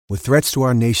With threats to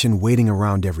our nation waiting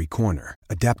around every corner,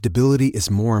 adaptability is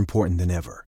more important than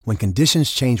ever. When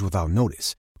conditions change without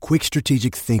notice, quick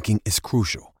strategic thinking is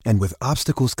crucial. And with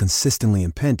obstacles consistently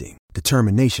impending,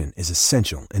 determination is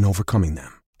essential in overcoming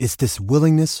them. It's this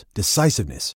willingness,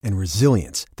 decisiveness, and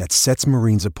resilience that sets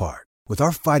Marines apart. With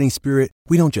our fighting spirit,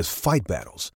 we don't just fight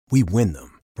battles, we win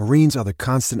them. Marines are the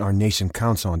constant our nation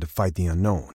counts on to fight the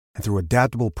unknown. And through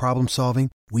adaptable problem solving,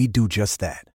 we do just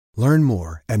that. Learn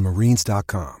more at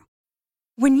marines.com.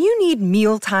 When you need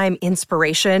mealtime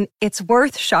inspiration, it's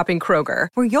worth shopping Kroger,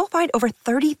 where you'll find over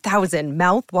 30,000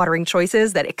 mouth-watering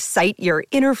choices that excite your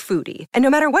inner foodie. And no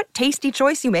matter what tasty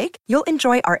choice you make, you'll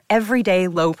enjoy our everyday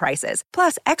low prices,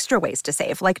 plus extra ways to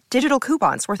save, like digital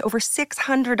coupons worth over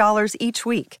 $600 each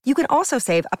week. You can also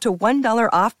save up to $1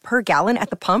 off per gallon at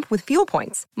the pump with fuel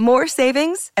points. More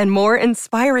savings and more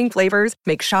inspiring flavors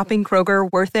make shopping Kroger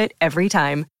worth it every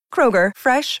time. Kroger,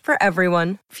 fresh for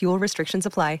everyone. Fuel restrictions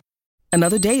apply.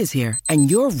 Another day is here,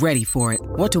 and you're ready for it.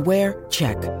 What to wear?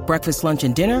 Check. Breakfast, lunch,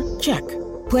 and dinner? Check.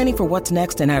 Planning for what's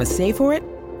next and how to save for it?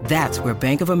 That's where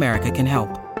Bank of America can help.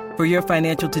 For your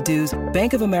financial to-dos,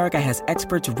 Bank of America has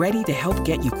experts ready to help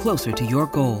get you closer to your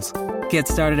goals. Get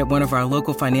started at one of our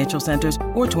local financial centers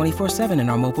or 24/7 in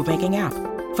our mobile banking app.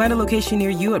 Find a location near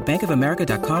you at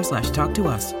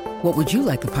bankofamerica.com/talktous. What would you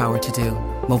like the power to do?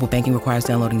 Mobile banking requires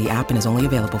downloading the app and is only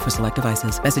available for select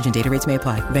devices. Message and data rates may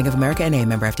apply. Bank of America N.A.,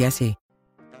 member FDIC.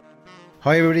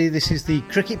 Hi everybody, this is the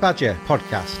Cricket Badger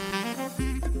podcast.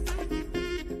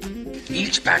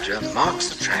 Each badger marks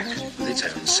the track with its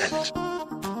own scent.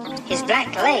 His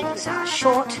black legs are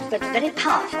short but very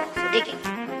powerful for digging.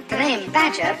 The name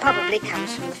badger probably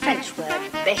comes from the French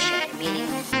word bêcher, meaning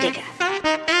digger.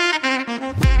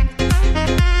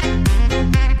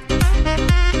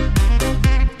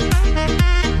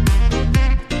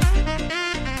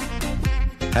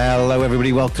 Hello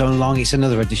everybody, welcome along. It's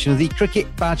another edition of the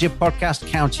Cricket Badger podcast,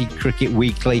 County Cricket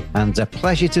Weekly, and a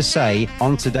pleasure to say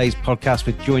on today's podcast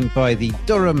we're joined by the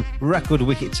Durham record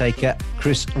wicket taker,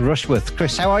 Chris Rushworth.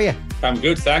 Chris, how are you? I'm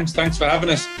good, thanks. Thanks for having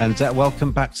us. And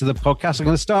welcome back to the podcast. I'm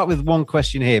going to start with one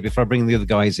question here before I bring the other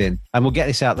guys in. And we'll get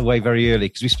this out of the way very early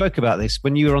because we spoke about this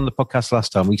when you were on the podcast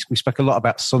last time. We spoke a lot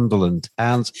about Sunderland.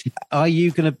 And are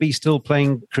you going to be still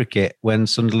playing cricket when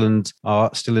Sunderland are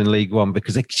still in League One?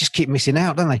 Because they just keep missing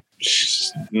out, don't they?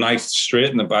 Knife straight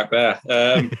in the back there.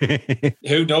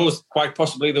 Who knows? Quite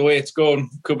possibly the way it's going.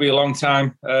 Could be a long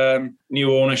time.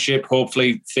 New ownership.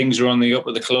 Hopefully things are on the up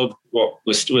at the club.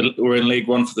 We're in League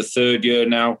One for the third year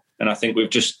now, and I think we've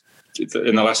just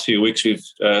in the last few weeks we've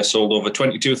sold over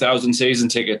 22,000 season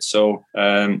tickets. So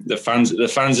the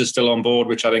fans are still on board,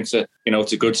 which I think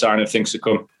it's a good sign of things to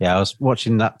come. Yeah, I was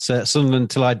watching that Sunderland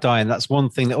Till I Die, and that's one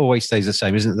thing that always stays the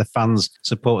same, isn't it? The fans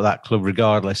support that club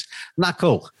regardless.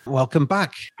 Knuckle, welcome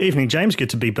back. Evening, James. Good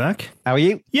to be back. How are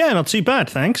you? Yeah, not too bad,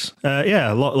 thanks.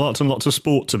 Lots and lots of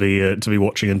sport to be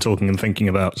watching and talking and thinking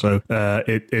about. So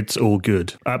it's all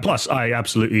good. Plus, I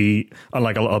absolutely,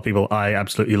 unlike a lot of people, I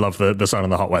absolutely love the sun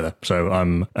and the hot weather. So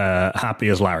I'm happy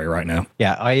as Larry right now.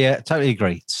 Yeah, I totally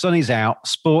agree. Sun is out.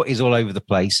 Sport is all over the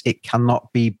place. It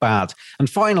cannot be bad. And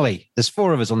finally, there's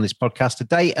four of us on this podcast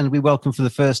today, and we welcome for the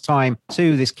first time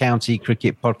to this county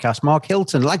cricket podcast, Mark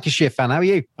Hilton, Lancashire fan. How are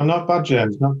you? I'm not bad,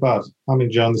 James. Not bad. I'm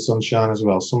enjoying the sunshine as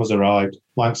well. Summer's arrived.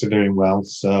 Lancs are doing well,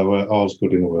 so all's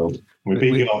good in the world. We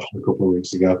beat Yorkshire a couple of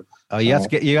weeks ago. Oh, you had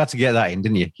to get that in,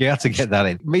 didn't you? You had to get that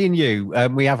in. Me and you,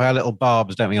 we have our little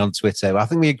barbs, don't we, on Twitter? I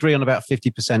think we agree on about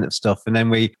 50% of stuff, and then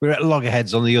we're at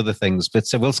loggerheads on the other things. But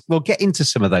so we'll get into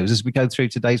some of those as we go through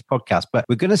today's podcast. But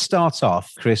we're going to start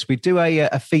off, Chris. We do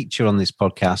a feature on this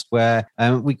podcast where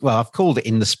I've called it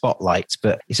In the Spotlight,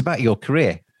 but it's about your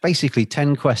career. Basically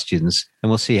 10 questions, and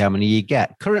we'll see how many you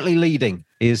get. Currently leading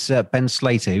is Ben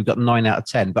Slater, who got 9 out of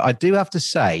 10. But I do have to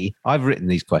say, I've written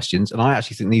these questions, and I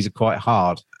actually think these are quite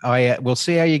hard. We'll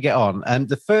see how you get on. And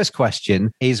the first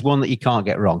question is one that you can't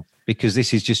get wrong, because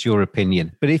this is just your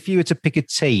opinion. But if you were to pick a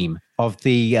team of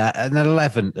an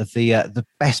 11 of the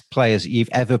best players that you've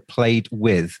ever played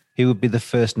with, who would be the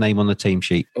first name on the team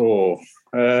sheet?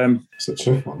 It's a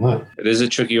tough one, that. It is a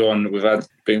tricky one. We've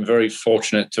been very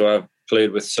fortunate to have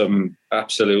played with some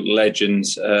absolute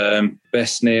legends.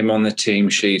 Best name on the team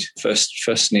sheet.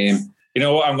 First name. You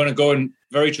know what? I'm going to go in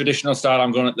very traditional style.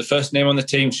 I'm going at the first name on the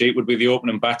team sheet would be the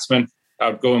opening batsman.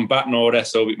 I'd go in batting order,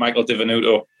 so it'd be Michael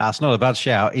Divenuto. That's not a bad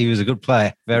shout. He was a good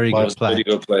player. Very good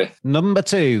player. Number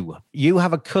 2, you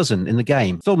have a cousin in the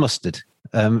game, Phil Mustard,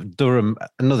 Durham,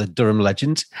 another Durham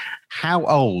legend. How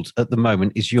old at the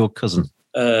moment is your cousin?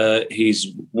 He's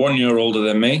 1 year older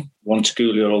than me, 1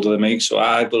 school year older than me. So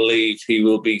I believe he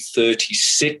will be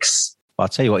 36. I'll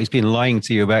tell you what, he's been lying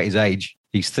to you about his age.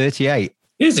 He's 38.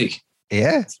 Is he?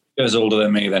 Yeah. Years older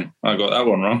than me then. I got that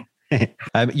one wrong.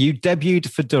 You debuted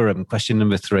for Durham, question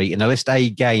number 3, in a List A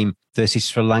game versus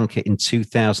Sri Lanka in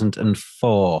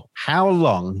 2004. How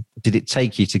long did it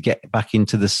take you to get back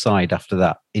into the side after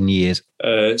that in years?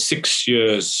 6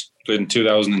 years. In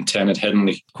 2010 at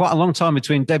Headingley. Quite a long time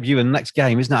between debut and next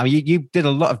game, isn't it? I mean, you did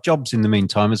a lot of jobs in the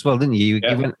meantime as well, didn't you?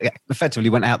 You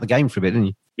effectively went out the game for a bit, didn't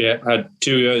you? Yeah, I had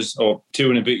 2 years or 2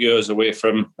 and a bit years away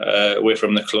from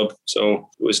the club. So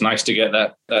it was nice to get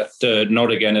that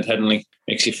nod again at Headingley.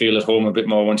 Makes you feel at home a bit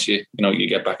more once you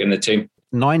get back in the team.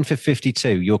 9 for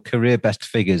 52, your career best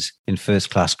figures in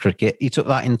first-class cricket. You took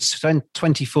that in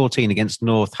 2014 against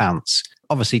Northants.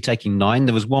 Obviously taking 9,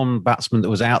 there was one batsman that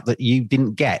was out that you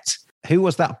didn't get. Who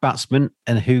was that batsman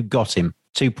and who got him?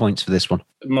 2 points for this one.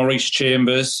 Maurice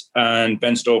Chambers and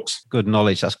Ben Stokes. Good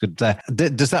knowledge, that's good there.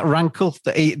 Does that rankle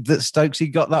that Stokes, he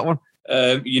got that one?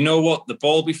 You know what? The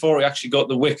ball before he actually got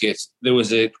the wicket, there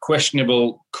was a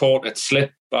questionable caught at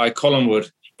slip by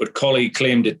Collingwood, but Collie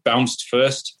claimed it bounced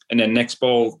first, and then next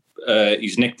ball,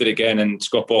 he's nicked it again, and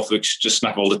Scott Borthwick just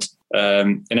snaffled it.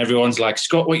 And everyone's like,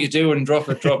 Scott, what you doing? Drop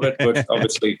it. But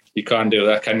obviously, you can't do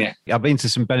that, can you? I've been to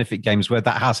some benefit games where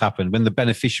that has happened, when the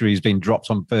beneficiary has been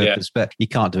dropped on purpose, but you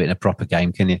can't do it in a proper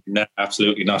game, can you? No,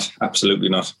 absolutely not. Absolutely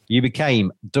not. You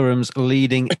became Durham's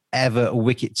leading ever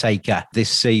wicket taker this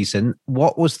season.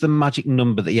 What was the magic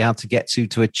number that you had to get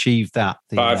to achieve that?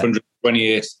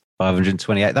 528.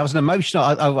 528. That was an emotional.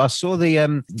 I saw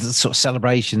the sort of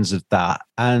celebrations of that,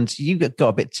 and you got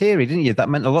a bit teary, didn't you? That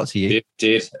meant a lot to you. It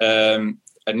did. I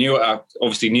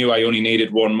obviously knew I only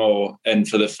needed one more, and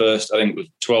for the first, I think it was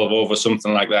 12 over,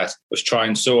 something like that. I was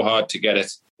trying so hard to get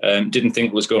it. Didn't think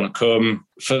it was going to come.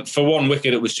 For one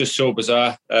wicket, it was just so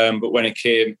bizarre. But when it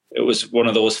came, it was one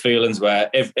of those feelings where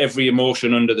every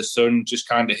emotion under the sun just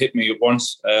kind of hit me at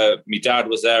once. My dad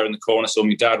was there in the corner, so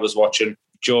my dad was watching.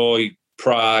 Joy,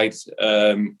 pride,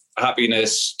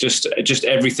 happiness, just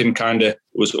everything kind of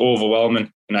was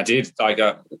overwhelming. And I did,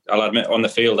 I'll admit, on the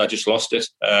field, I just lost it,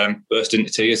 burst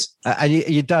into tears. And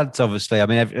your dad's obviously, I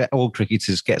mean, all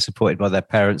cricketers get supported by their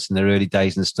parents in their early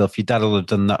days and stuff. Your dad will have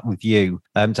done that with you.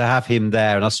 To have him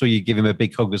there, and I saw you give him a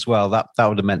big hug as well, that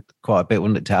would have meant quite a bit,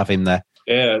 wouldn't it, to have him there?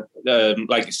 Yeah,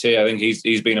 like you say, I think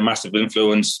he's been a massive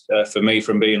influence for me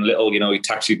from being little. You know, he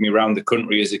taxied me around the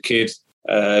country as a kid.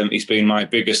 He's been my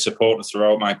biggest supporter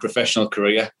throughout my professional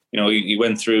career. You know, he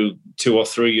went through 2 or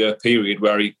 3 year period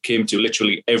where he came to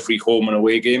literally every home and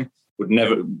away game,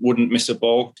 wouldn't miss a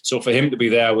ball. So for him to be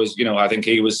there was, you know, I think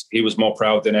he was more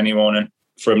proud than anyone, and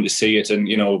for him to see it and,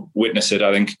 you know, witness it,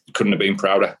 I think couldn't have been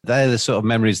prouder. They're the sort of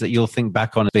memories that you'll think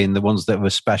back on as being the ones that were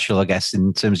special, I guess,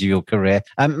 in terms of your career.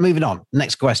 Moving on,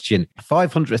 next question.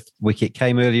 500th wicket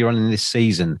came earlier on in this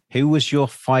season. Who was your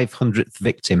 500th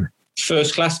victim?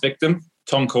 First class victim.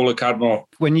 Tom Kohler-Cadmore.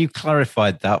 When you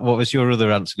clarified that, what was your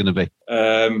other answer going to be?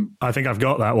 I think I've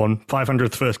got that one.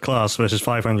 500th first class versus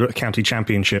 500th county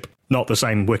championship. Not the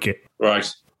same wicket.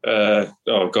 Right.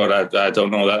 Oh, God, I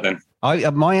don't know that then.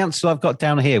 My answer I've got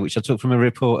down here, which I took from a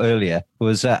report earlier,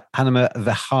 was Hanuma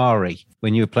Vihari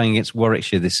when you were playing against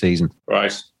Warwickshire this season.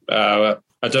 Right. I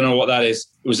don't know what that is.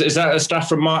 Is that a staff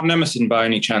from Martin Emerson by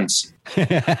any chance?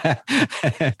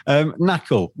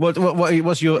 Knuckle. What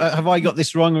was your? Have I got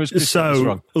this wrong, or is this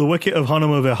wrong? The wicket of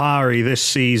Hanuma Vihari this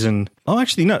season. Oh,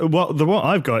 actually, no. What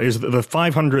I've got is that the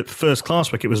 500th first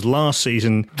class wicket was last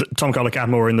season. Tom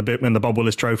Kohler-Cadmore in the Bob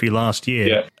Willis Trophy last year,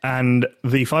 yeah. And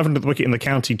the 500th wicket in the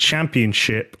county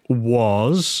championship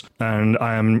was. And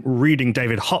I am reading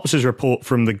David Hopps's report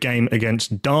from the game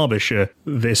against Derbyshire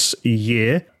this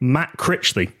year. Matt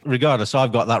Critchley. Regardless,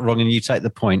 I've got that wrong, and you take the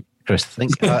point, Chris. I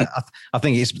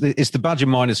think it's the Badger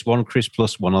 -1, Chris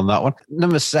 +1 on that one.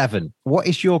 Number 7. What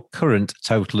is your current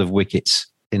total of wickets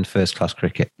in first class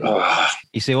cricket?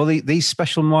 You see all these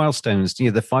special milestones,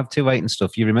 the 528 and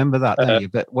stuff. You remember that, don't you?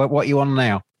 But what are you on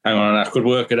now? Hang on, I could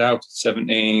work it out.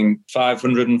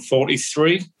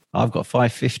 17,543. I've got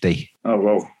 550. Oh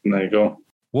well, there you go.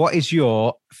 What is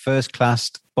your first class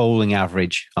bowling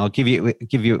average? I'll give you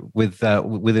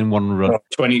within one run.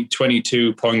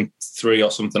 22.3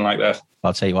 or something like that.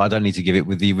 I'll tell you what, I don't need to give it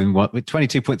with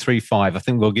 22.35. I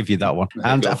think we'll give you that one.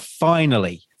 And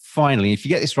finally, if you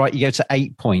get this right, you go to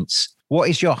 8 points. What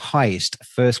is your highest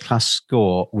first class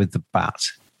score with the bat?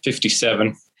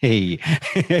 57. Hey,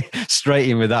 straight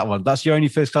in with that one. That's your only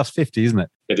first class 50, isn't it?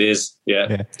 It is,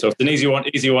 yeah. So it's an easy one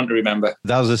to remember.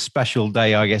 That was a special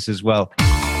day, I guess, as well.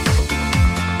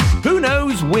 Who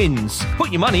knows wins?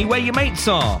 Put your money where your mates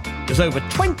are. There's over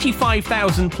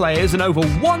 25,000 players and over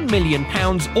 £1 million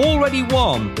already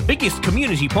won. The biggest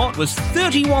community pot was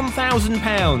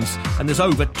 £31,000 and there's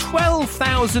over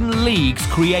 12,000 leagues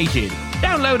created.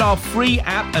 Download Download our free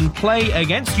app and play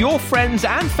against your friends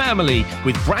and family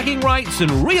with bragging rights and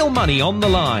real money on the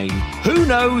line. Who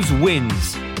Knows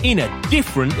Wins in a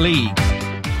different league.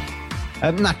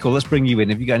 Knuckle, let's bring you in.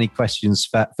 Have you got any questions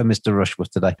for Mr.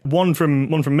 Rushworth today? One from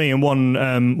me, and one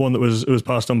that was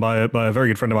passed on by a very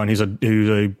good friend of mine who's a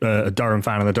Durham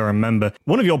fan and a Durham member.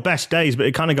 One of your best days, but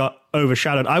it kind of got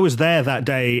overshadowed. I was there that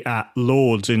day at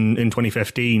Lords in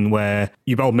 2015, where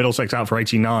you bowled Middlesex out for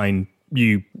 89.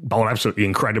 You bowled absolutely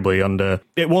incredibly under.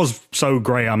 It was so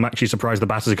grey, I'm actually surprised the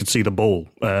batters could see the ball.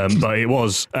 But it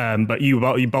was. But you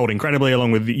bowled incredibly,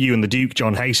 along with you and the Duke,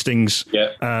 John Hastings,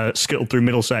 skittled through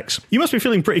Middlesex. You must be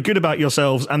feeling pretty good about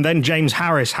yourselves. And then James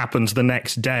Harris happens the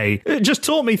next day. Just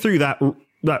talk me through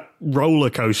that roller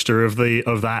coaster of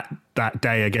that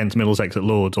day against Middlesex at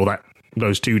Lords, or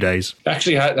those 2 days.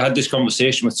 Actually, I had this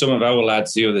conversation with some of our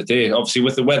lads the other day. Obviously,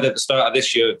 with the weather at the start of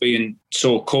this year being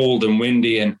so cold and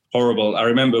windy and horrible, I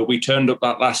remember we turned up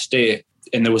that last day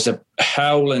and there was a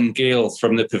howling gale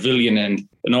from the pavilion end,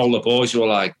 and all the boys were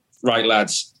like, right,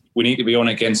 lads, we need to be on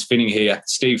against Finney here.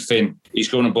 Steve Finn, he's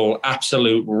going to bowl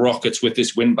absolute rockets with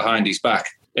this wind behind his back.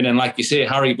 And then, like you say,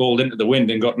 Harry bowled into the wind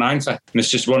and got 9 for. And it's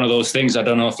just one of those things. I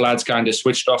don't know if lads kind of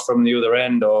switched off from the other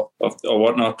end or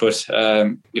whatnot, but,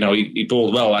 he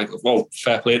bowled well.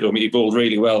 Fair play to him. He bowled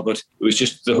really well, but it was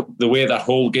just the way that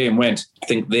whole game went. I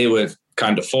think they were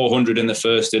kind of 400 in the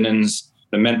first innings.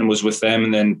 The momentum was with them.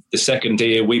 And then the second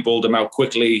day, we bowled them out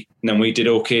quickly. And then we did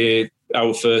okay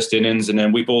our first innings, and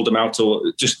then we bowled them out.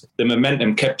 So just the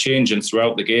momentum kept changing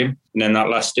throughout the game. And then that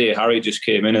last day, Harry just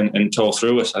came in and tore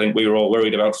through us. I think we were all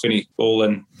worried about Finney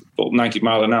bowling 90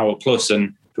 mile an hour plus,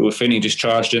 and Finney just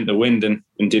charged into the wind and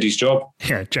did his job.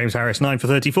 Yeah, James Harris 9 for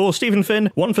 34, Stephen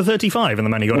Finn 1 for 35, and the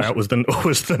man he got out was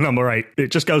the number 8. It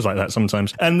just goes like that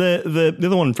sometimes. And the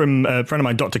other one from a friend of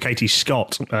mine, Dr. Katie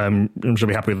Scott, she'll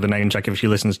be happy with the name check if she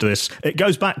listens to this. It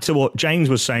goes back to what James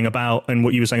was saying about, and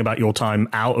what you were saying about your time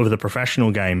out of the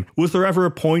professional game. Was there ever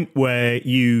a point where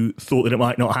you thought that it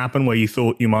might not happen, where you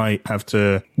thought you might have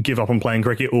to give up on playing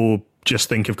cricket, or just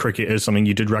think of cricket as something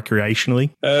you did recreationally?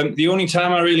 The only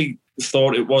time I really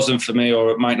thought it wasn't for me, or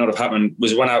it might not have happened,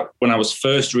 was when I was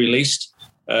first released.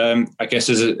 I guess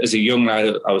as a young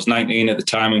lad, I was 19 at the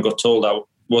time and got told I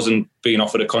wasn't being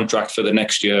offered a contract for the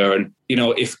next year. And,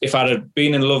 if I'd have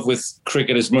been in love with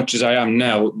cricket as much as I am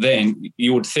now, then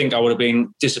you would think I would have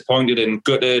been disappointed and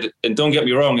gutted. And don't get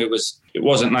me wrong, it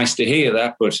wasn't nice to hear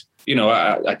that, but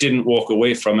I didn't walk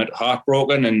away from it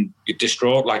heartbroken and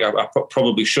distraught like I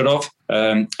probably should have.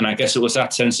 And I guess it was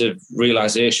that sense of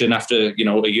realisation after,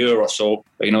 a year or so,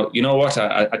 you know what,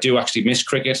 I do actually miss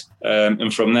cricket.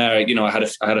 And from there, I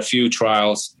had a few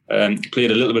trials,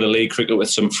 played a little bit of league cricket with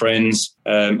some friends.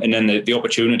 And then the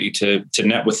opportunity to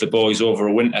net with the boys over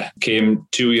a winter came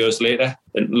 2 years later.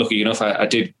 And lucky enough, I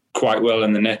did quite well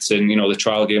in the nets and, the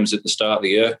trial games at the start of the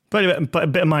year. But a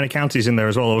bit of minor counties in there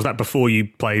as well, or was that before you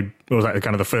played, or was that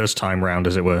kind of the first time round,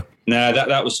 as it were? No,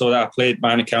 that was so that I played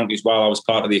minor counties while I was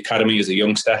part of the academy as a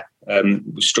youngster.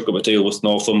 We struck up a deal with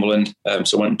Northumberland,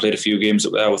 so I went and played a few games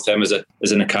up there with them as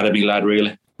an academy lad,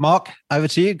 really. Mark, over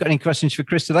to you. Got any questions for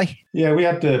Chris today? Yeah, we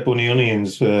had Bunny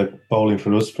Onions bowling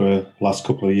for us for the last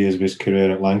couple of years of his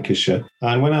career at Lancashire.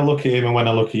 And when I look at him and when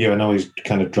I look at you, I know he's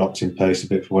kind of dropped in pace a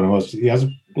bit from when I was. He has a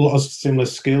lot of similar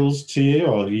skills to you,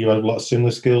 or you had a lot of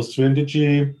similar skills to him. Did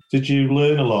you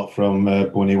learn a lot from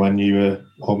Bunny when you were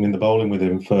opening the bowling with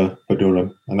him for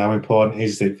Durham? And how important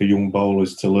is it for young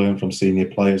bowlers to learn from senior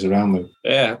players around them?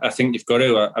 Yeah, I think you've got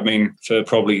to. I mean, for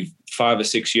probably 5 or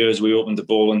 6 years, we opened the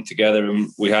bowling together, and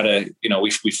we had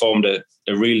we formed a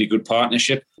really good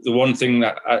partnership. The one thing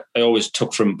that I always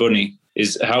took from Bunny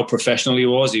is how professional he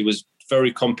was. He was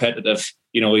very competitive.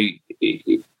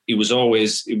 He was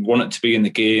always, he wanted to be in the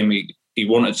game. He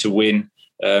wanted to win.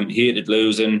 He hated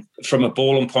losing. From a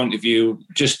bowling point of view,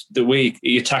 just the way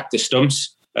he attacked the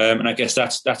stumps. And I guess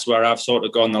that's where I've sort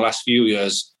of gone the last few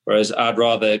years. Whereas I'd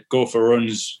rather go for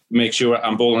runs, make sure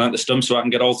I'm bowling out the stumps so I can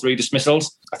get all 3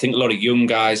 dismissals. I think a lot of young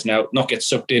guys now, not get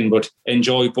sucked in, but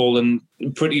enjoy bowling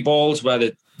pretty balls where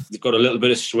they've got a little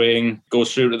bit of swing,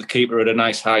 goes through to the keeper at a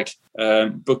nice height.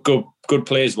 But good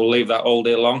players will leave that all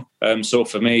day long. So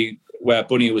for me, where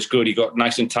Bunny was good, he got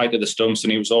nice and tight to the stumps,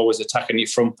 and he was always attacking your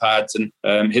front pads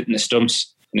and hitting the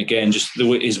stumps. And again, just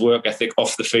his work ethic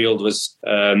off the field was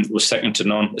second to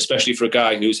none, especially for a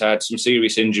guy who's had some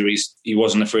serious injuries. He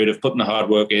wasn't afraid of putting the hard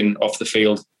work in off the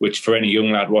field, which for any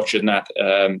young lad watching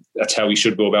that's how you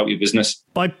should go about your business.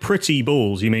 By pretty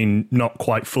balls, you mean not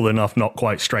quite full enough, not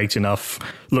quite straight enough,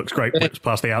 looks great, whips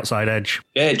past the outside edge?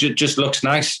 Yeah, it just looks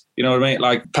nice. You know what I mean?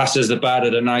 Like, passes the bat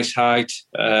at a nice height.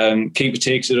 Keeper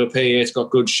takes it up here. It's got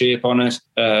good shape on it.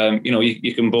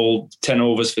 You can bowl 10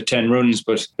 overs for 10 runs,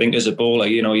 but I think as a bowler,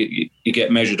 you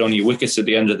get measured on your wickets at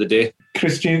the end of the day.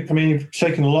 Chris, you've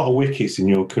taken a lot of wickets in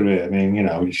your career. I mean,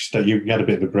 you had a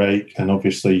bit of a break, and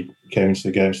obviously came into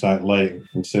the game slightly late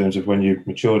in terms of when you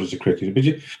matured as a cricketer. But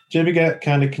do you ever get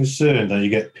kind of concerned that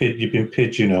you've been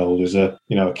pigeonholed as a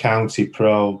county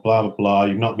pro, blah blah blah?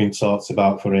 You've not been talked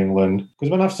about for England, because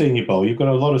when I've seen you bowl, you've got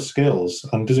a lot of skills.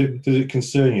 And does it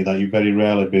concern you that you've very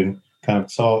rarely been kind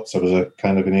of talked of as a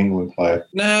kind of an England player?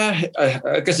 Nah,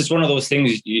 I guess it's one of those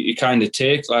things you kind of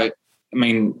take. Like, I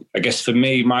mean, I guess for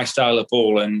me, my style of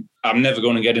bowling, I'm never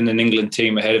going to get in an England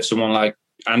team ahead of someone like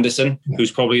Anderson, who's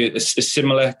probably a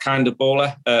similar kind of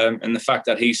bowler. And the fact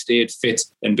that he stayed fit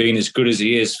and been as good as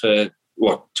he is for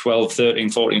 12, 13,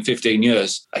 14, 15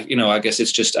 years, I guess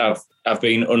it's just I've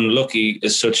been unlucky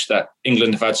as such that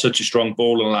England have had such a strong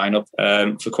bowling lineup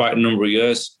for quite a number of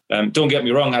years. Don't get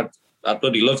me wrong, I'd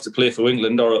bloody love to play for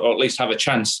England or at least have a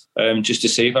chance just to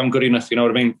see if I'm good enough. You know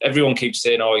what I mean? Everyone keeps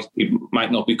saying, he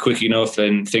might not be quick enough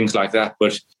and things like that.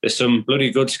 But there's some bloody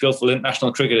good, skillful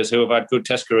international cricketers who have had good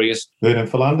test careers. Vernon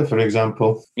Philander, for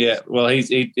example. Yeah, well,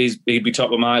 he'd be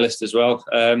top of my list as well.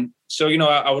 So,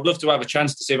 I would love to have a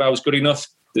chance to see if I was good enough.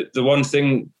 The one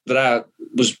thing that I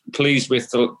was pleased with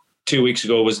 2 weeks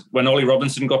ago was when Ollie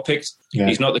Robinson got picked. Yeah.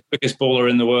 He's not the quickest bowler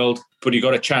in the world, but he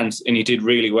got a chance and he did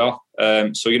really well.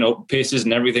 Pace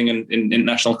isn't everything in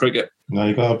international cricket. No,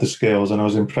 you've got to have the skills, and I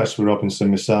was impressed with Robinson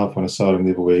myself when I saw him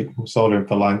the other week. I saw him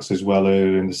for Lancs as well,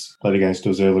 played against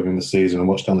us earlier in the season and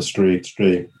watched on the stream.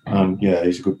 And yeah,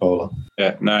 he's a good bowler.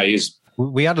 Yeah, no, he is.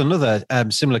 We had another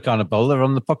similar kind of bowler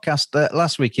on the podcast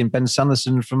last week in Ben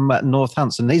Sanderson from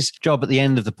Northampton. His job at the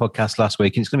end of the podcast last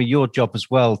week, and it's going to be your job as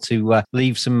well to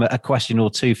leave a question or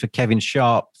two for Kevin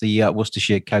Sharp, the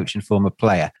Worcestershire coach and former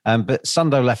player. But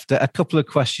Sando left a couple of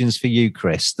questions for you,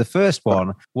 Chris. The first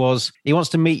one was he wants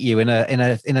to meet you in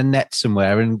a net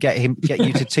somewhere and get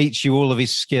you to teach you all of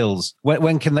his skills.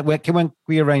 When can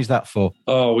we arrange that for?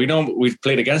 Oh, we've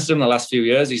played against him the last few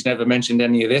years. He's never mentioned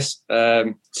any of this.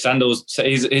 Sando's.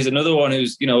 He's another one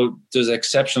who's does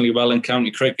exceptionally well in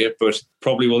county cricket, but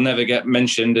probably will never get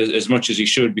mentioned as much as he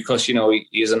should because he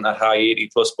isn't that high 80+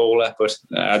 bowler. But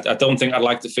I don't think I'd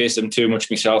like to face him too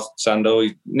much myself. Sando,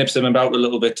 he nips him about a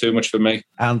little bit too much for me.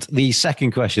 And the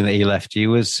second question that he left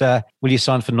you was, will you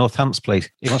sign for Northampton, please?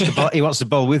 He wants to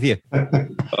bowl with you.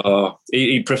 Oh,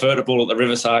 he'd prefer to bowl at the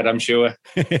Riverside, I'm sure.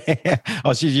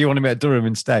 So you want him at Durham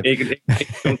instead? He could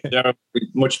come to Durham,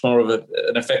 much more of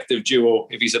an effective duo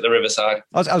if he's at the Riverside.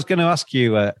 I was going to ask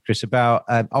you, Chris, about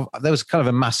there was kind of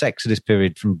a mass exodus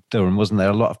period from Durham, wasn't there?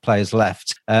 A lot of players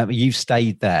left. You've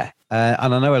stayed there.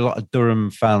 And I know a lot of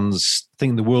Durham fans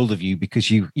think the world of you because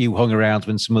you hung around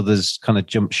when some others kind of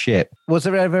jumped ship. Was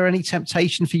there ever any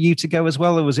temptation for you to go as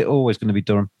well, or was it always going to be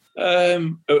Durham?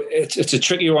 It's a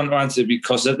tricky one to answer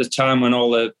because at the time when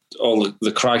all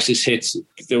the crisis hit,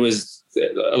 there was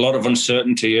a lot of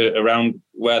uncertainty around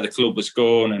where the club was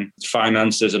going and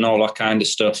finances and all that kind of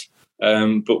stuff.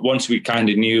 But once we kind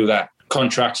of knew that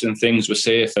contracts and things were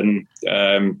safe and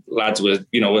lads were,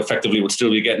 effectively would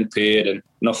still be getting paid and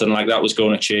nothing like that was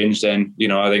going to change, then,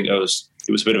 I think it was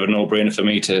a bit of a no-brainer for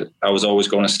me I was always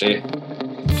going to stay.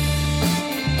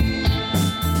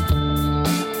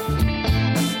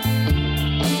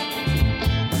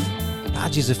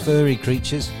 Badgers are furry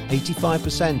creatures.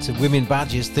 85% of women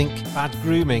badgers think bad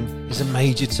grooming is a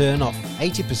major turn-off.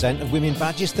 80% of women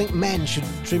badgers think men should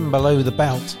trim below the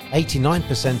belt.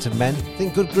 89% of men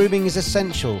think good grooming is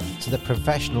essential to their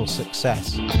professional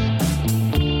success.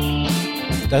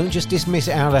 Don't just dismiss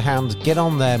it out of hand. Get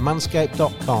on there,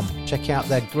 manscaped.com. Check out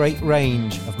their great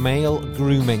range of male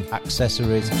grooming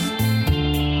accessories.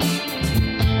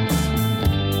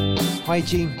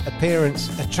 Hygiene,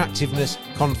 appearance, attractiveness,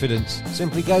 confidence.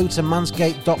 Simply go to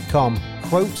manscaped.com,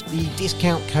 quote the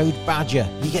discount code BADGER.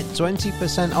 You get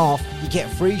 20% off, you get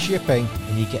free shipping,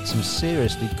 and you get some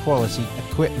seriously quality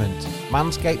equipment.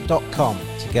 Manscaped.com.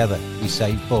 Together, we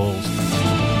save balls.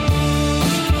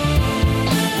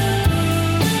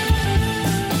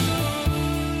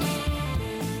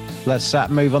 Let's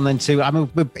move on then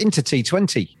we're into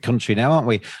T20 country now, aren't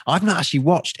we? I've not actually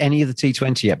watched any of the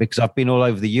T20 yet because I've been all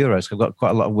over the Euros. I've got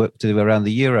quite a lot of work to do around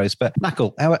the Euros. But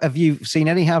Knuckle, have you seen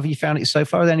any? How have you found it so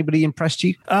far? Has anybody impressed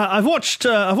you? I've watched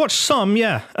some,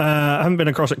 yeah. I haven't been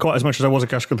across it quite as much as I was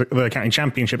across the county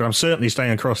championship, but I'm certainly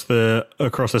staying across the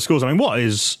schools. I mean, what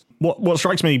is what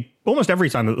strikes me almost every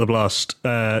time that the Blast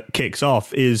kicks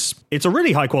off is it's a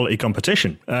really high quality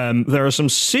competition. There are some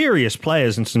serious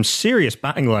players and some serious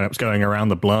batting lineups going around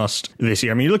the Blast this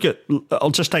year. I mean, you look at,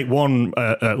 I'll just take one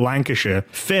at Lancashire.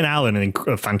 Finn Allen,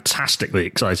 a fantastically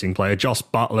exciting player. Joss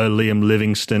Butler, Liam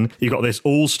Livingston. You've got this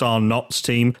all-star Notts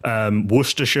team.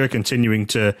 Worcestershire continuing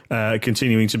to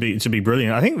be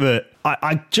brilliant. I think that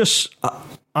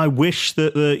I wish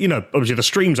that obviously the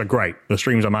streams are great. The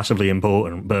streams are massively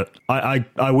important, but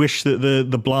I wish that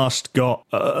the Blast got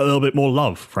a little bit more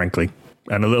love, frankly,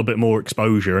 and a little bit more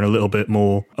exposure and a little bit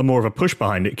more of a push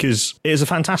behind it, because it is a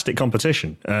fantastic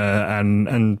competition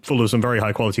and full of some very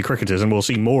high quality cricketers, and we'll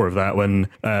see more of that when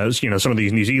some of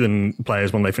these New Zealand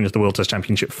players, when they finish the World Test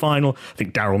Championship final. I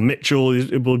think Daryl Mitchell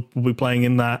will be playing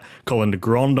in that. Colin de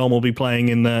Grandon will be playing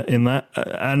in that,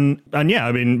 and yeah,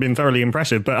 I mean, been thoroughly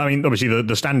impressive. But I mean, obviously the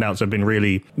standouts have been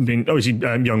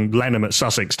young Lenham at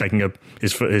Sussex taking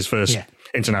his first. Yeah.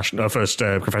 International first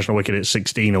professional wicket at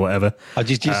 16 or whatever. Oh,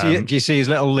 do you see his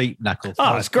little leap, Knuckle?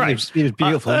 Oh, it's great. It was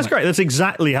beautiful. That's great. That's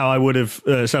exactly how I would have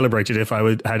celebrated if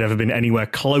I had ever been anywhere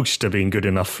close to being good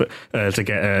enough to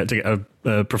get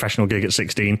a professional gig at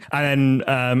 16. And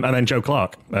then Joe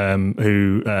Clark,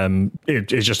 who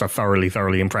is just a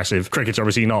thoroughly impressive cricketer.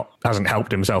 Obviously hasn't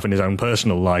helped himself in his own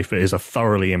personal life, but is a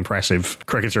thoroughly impressive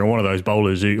cricketer and one of those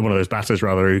batters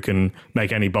who can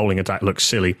make any bowling attack look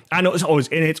silly. And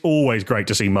it's always great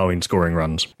to see Moeen scoring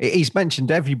runs. He's mentioned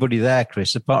everybody there,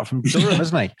 Chris, apart from Durham,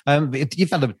 hasn't he?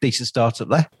 You've had a decent start up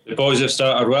there. The boys have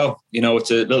started well. It's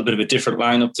a little bit of a different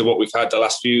lineup to what we've had the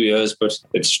last few years, but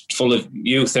it's full of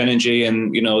youth energy,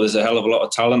 and there's a hell of a lot of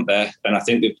talent there. And I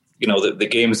think that the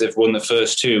games they've won, the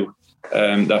first two,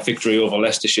 that victory over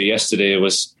Leicestershire yesterday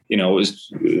was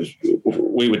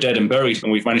we were dead and buried,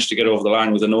 and we've managed to get over the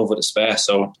line with an over to spare.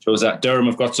 So it shows that Durham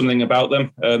have got something about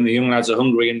them. The young lads are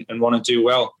hungry and want to do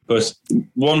well. But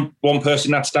one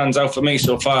person that stands out for me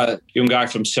so far, young guy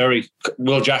from Surrey,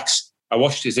 Will Jacks. I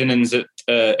watched his innings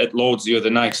at Lord's the other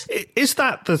night. Is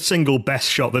that the single best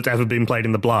shot that's ever been played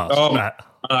in the Blast? Oh,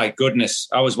 my goodness.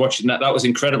 I was watching that. That was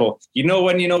incredible.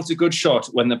 When it's a good shot,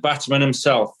 when the batsman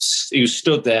himself, he was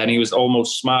stood there and he was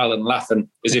almost smiling, laughing,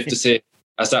 as if to say,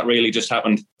 has that really just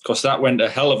happened? Because that went a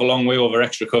hell of a long way over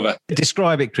extra cover.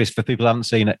 Describe it, Chris, for people who haven't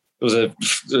seen it. It was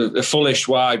a fullish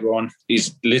wide one.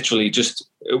 He's literally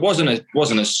it wasn't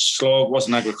a slog,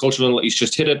 wasn't agricultural. He's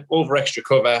just hit it over extra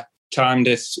cover, timed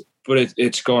it, but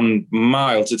it's gone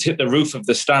miles. It's hit the roof of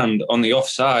the stand on the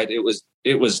offside. It was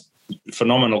a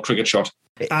phenomenal cricket shot.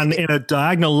 And in a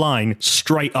diagonal line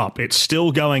straight up, it's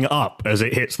still going up as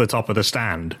it hits the top of the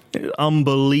stand.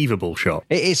 Unbelievable shot.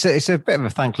 It's a bit of a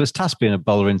thankless task being a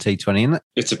bowler in T20, isn't it?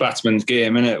 It's a batsman's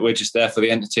game, isn't it? We're just there for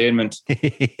the entertainment.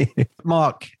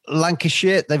 Mark,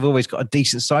 Lancashire, they've always got a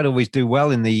decent side, always do well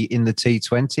in the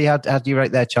T20. How do you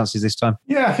rate their chances this time?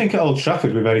 Yeah, I think at Old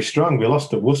Trafford we're very strong. We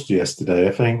lost at Worcester yesterday.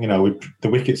 I think, the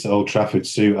wickets at Old Trafford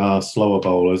suit our slower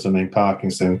bowlers. I mean,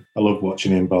 Parkinson, I love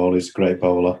watching him bowl. He's a great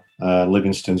bowler.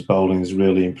 Livingston's bowling is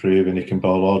really improving. He can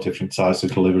bowl all different types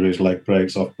of deliveries, leg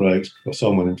breaks, off breaks. Got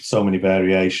so many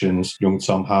variations. Young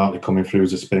Tom Hartley coming through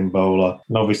as a spin bowler.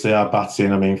 And obviously our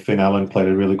batting, I mean, Finn Allen played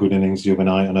a really good innings the other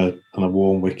night on a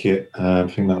warm wicket. I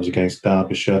think that was against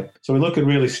Derbyshire. So we look a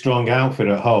really strong outfit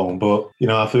at home. But,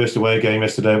 our first away game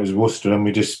yesterday was Worcester, and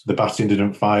the batting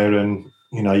didn't fire, and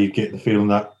you get the feeling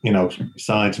that,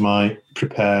 sides might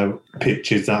prepare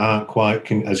pitches that aren't quite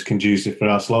as conducive for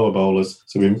our slower bowlers.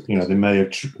 So, they may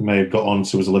have got on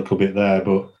to us a little bit there.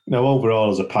 But,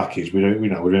 overall as a package,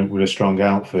 we're a strong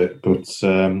outfit. But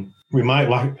we might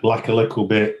lack a little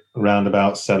bit around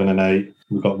about 7 and 8.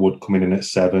 We've got Wood coming in at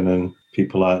 7 and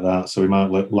people like that. So we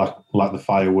might lack the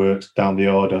fireworks down the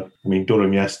order. I mean,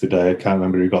 Durham yesterday, I can't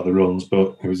remember who got the runs,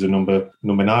 but it was the number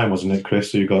 9, wasn't it,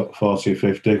 Chris? So you got 40 or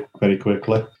 50 very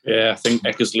quickly. Yeah, I think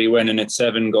Eckersley went in at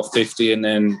 7, got 50, and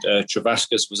then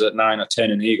Travascus was at 9 or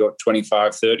 10, and he got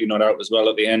 25, 30 not out as well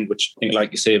at the end, which I think,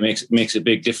 like you say, makes a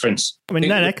big difference. I mean,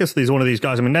 Ned Eckersley is one of these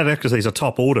guys. I mean, Ned Eckersley is a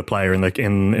top order player in the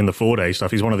 4-day stuff.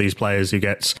 He's one of these players who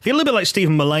gets, a little bit like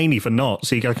Stephen Mullaney for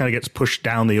Notts. He kind of gets pushed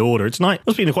down the order. It's nice.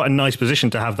 Must be in quite a nice position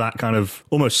to have that kind of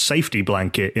almost safety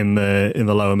blanket in the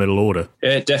lower middle order.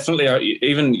 Yeah, definitely.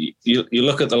 Even you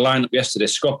look at the lineup yesterday.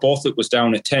 Scott Borthwick was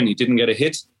down at 10. He didn't get a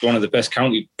hit. One of the best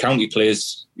county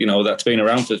players, that's been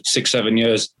around for 6-7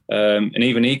 years. And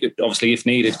even he could, obviously, if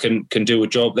needed, can do a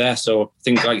job there. So I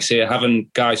think, like you say, having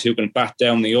guys who can bat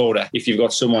down the order, if you've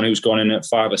got someone who's gone in at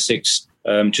 5 or 6,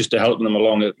 just to help them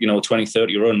along, 20,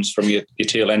 30 runs from your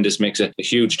tail enders makes a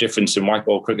huge difference in white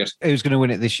ball cricket. Who's going to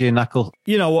win it this year, Knuckle?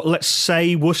 You know what? Let's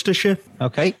say Worcestershire.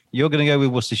 Okay, you're going to go with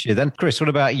Worcestershire then. Chris, what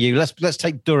about you? Let's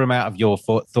take Durham out of your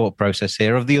thought process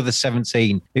here. Of the other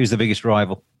 17, who's the biggest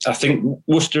rival? I think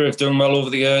Worcester have done well over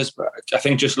the years, but I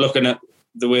think just looking at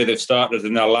the way they've started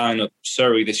in their lineup,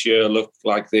 Surrey this year look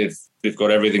like they've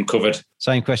got everything covered.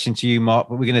 Same question to you, Mark,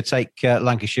 but we're going to take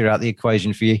Lancashire out of the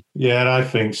equation for you. Yeah, I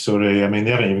think Surrey. I mean,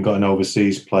 they haven't even got an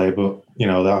overseas player, but,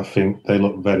 I think they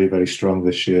look very, very strong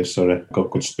this year. Surrey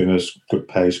got good spinners, good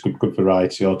pace, good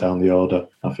variety all down the order.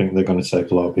 I think they're going to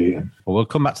take a lot of beating. Well, we'll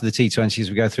come back to the T20 as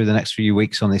we go through the next few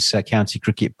weeks on this county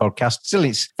cricket podcast. Still,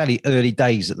 it's fairly early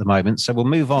days at the moment, so we'll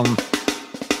move on.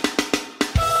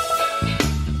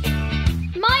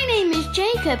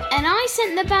 Jacob, and I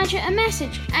sent the Badger a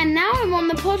message, and now I'm on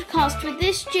the podcast with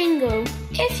this jingle.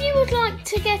 If you would like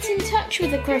to get in touch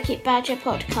with the Cricket Badger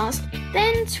podcast,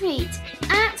 then tweet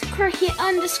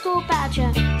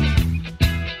 @cricket_badger.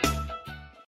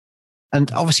 And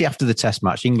obviously after the Test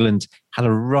match, England had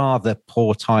a rather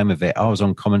poor time of it. I was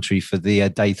on commentary for the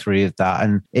day 3 of that,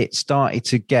 and it started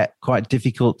to get quite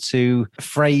difficult to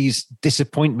phrase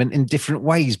disappointment in different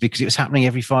ways because it was happening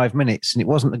every 5 minutes, and it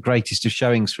wasn't the greatest of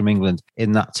showings from England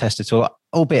in that Test at all,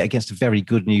 albeit against a very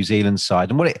good New Zealand side.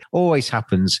 And what it always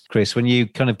happens, Chris, when you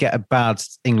kind of get a bad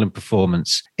England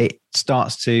performance, it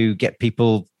starts to get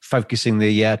people focusing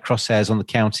the crosshairs on the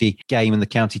county game and the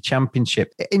county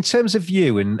championship. In terms of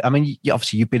you, and I mean,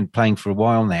 obviously you've been playing for a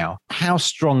while now, how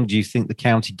strong do you think the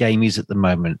county game is at the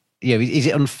moment? Is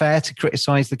it unfair to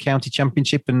criticise the county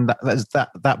championship and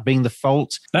that being the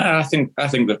fault? No, I think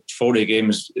the 4-day game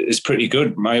is pretty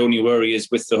good. My only worry is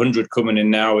with the 100 coming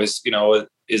in now is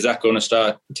is that going to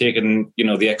start taking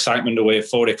the excitement away of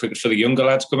 4-day cricket for the younger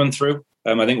lads coming through?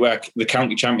 I think where the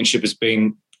county championship has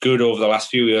been good over the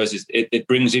last few years is it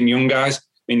brings in young guys. I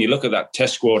mean, you look at that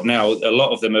Test squad now, a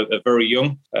lot of them are very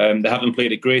young. They haven't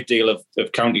played a great deal of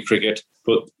county cricket,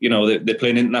 but, they're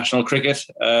playing international cricket.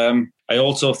 I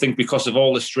also think because of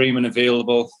all the streaming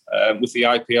available, with the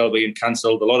IPL being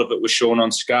cancelled, a lot of it was shown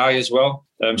on Sky as well.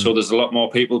 So there's a lot more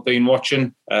people been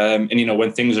watching. And,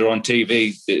 when things are on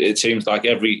TV, it seems like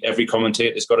every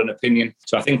commentator's got an opinion.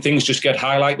 So I think things just get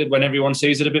highlighted when everyone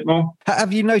sees it a bit more.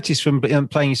 Have you noticed from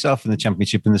playing yourself in the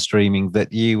championship and the streaming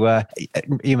that you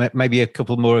maybe a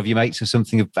couple more of your mates or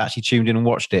something have actually tuned in and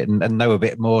watched it and know a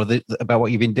bit more about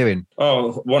what you've been doing?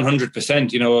 Oh,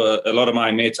 100%. A lot of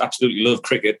my mates absolutely love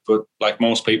cricket, but like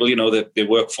most people, they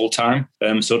work full time.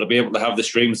 So to be able to have the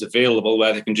streams available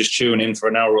where they can just tune in for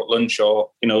an hour at lunch or,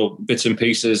 bits and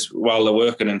pieces while they're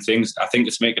working and things, I think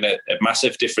it's making a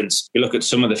massive difference. You look at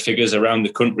some of the figures around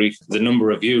the country, the number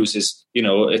of views is,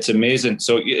 it's amazing.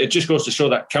 So it just goes to show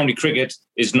that county cricket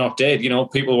is not dead.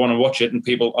 People want to watch it and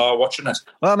people are watching it.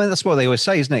 Well, I mean, that's what they always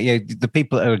say, isn't it? The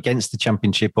people that are against the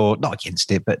championship, or not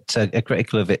against it, but are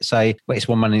critical of it, say, well, it's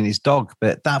one man and his dog.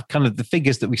 But that kind of the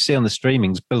figures that we see on the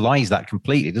streamings belies that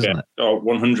completely, doesn't it? Oh,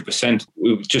 100%.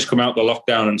 We've just come out the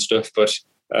lockdown and stuff, but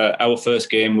our first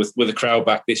game with a crowd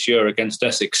back this year against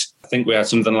Essex, I think we had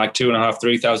something like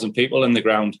 2,500-3,000 people in the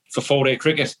ground for 4-day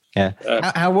cricket. Yeah.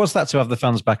 How was that to have the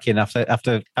fans back in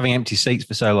after having empty seats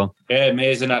for so long? Yeah,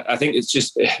 amazing. I think it's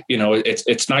just,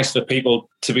 it's nice for people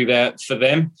to be there for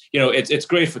them. It's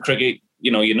great for cricket.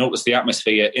 You notice the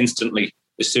atmosphere instantly.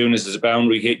 As soon as there's a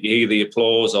boundary hit, you hear the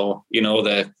applause or,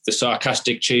 the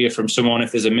sarcastic cheer from someone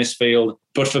if there's a misfield.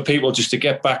 But for people just to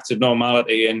get back to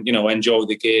normality and, enjoy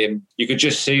the game, you could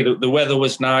just see that the weather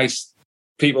was nice.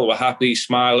 People were happy,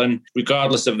 smiling,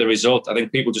 regardless of the result. I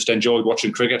think people just enjoyed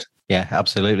watching cricket. Yeah,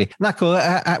 absolutely. Knuckle,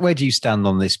 where do you stand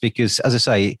on this? Because, as I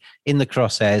say, in the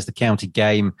crosshairs, the county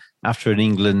game, after an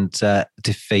England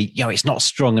defeat, it's not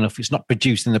strong enough. It's not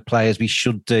producing the players we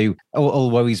should do.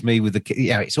 All worries me with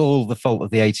it's all the fault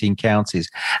of the 18 counties.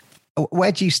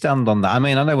 Where do you stand on that? I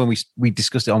mean, I know when we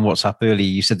discussed it on WhatsApp earlier,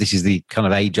 you said this is the kind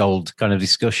of age-old kind of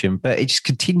discussion, but it just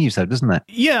continues though, doesn't it?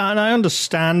 Yeah, and I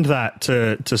understand that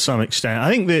to some extent.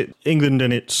 I think that England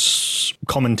and its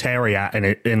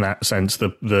commentariat in that sense,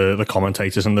 the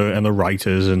commentators and the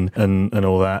writers and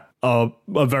all that, are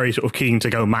very sort of keen to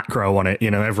go macro on it.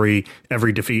 Every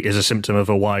defeat is a symptom of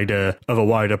a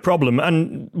wider problem.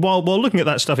 And while looking at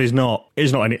that stuff is not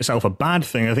in itself a bad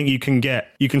thing, I think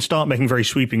you can start making very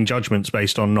sweeping judgments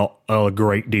based on not a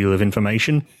great deal of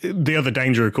information. The other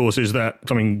danger, of course, is that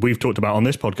something we've talked about on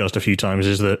this podcast a few times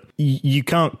is that you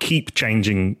can't keep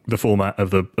changing the format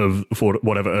of the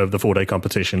 4-day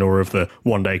competition or of the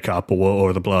One Day Cup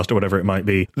or the Blast or whatever it might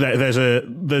be.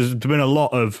 There's been a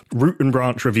lot of root and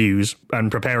branch reviews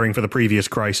and preparing for the previous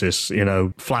crisis,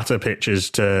 flatter pitches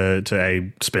to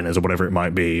a spinners or whatever it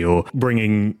might be, or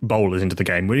bringing bowlers into the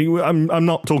game. I'm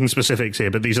not talking specifics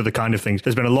here, but these are the kind of things.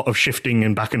 There's been a lot of shifting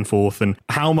and back and forth, and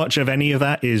how much of any of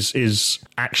that is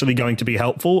actually going to be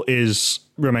helpful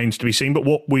remains to be seen. But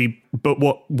what we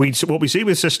see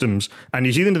with systems, and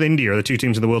New Zealand and India are the two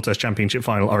teams in the World Test Championship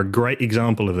final, are a great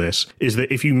example of this, is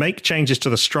that if you make changes to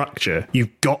the structure,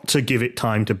 you've got to give it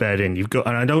time to bed in.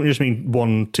 And I don't just mean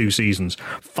 1-2 seasons,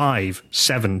 5,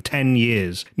 7, 10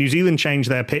 years. New Zealand changed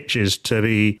their pitches to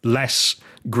be less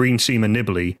green seamer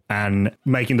nibbly and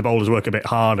making the bowlers work a bit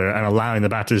harder and allowing the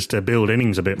batters to build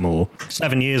innings a bit more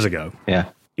 7 years ago. Yeah.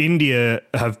 India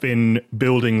have been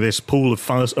building this pool of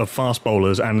fast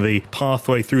bowlers and the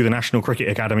pathway through the National Cricket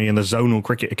Academy and the zonal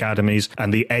cricket academies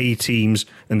and the A teams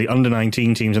and the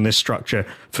under-19 teams in this structure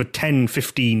for 10,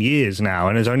 15 years now.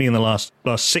 And it's only in the last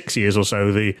 6 years or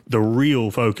so the real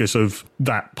focus of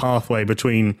that pathway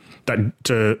between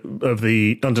of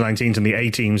the under-19s and the A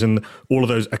teams and all of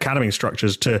those academy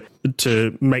structures to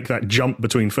make that jump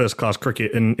between first-class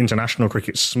cricket and international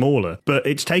cricket smaller. But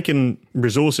it's taken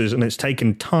resources and it's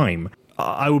taken time.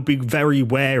 I would be very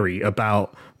wary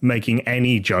about making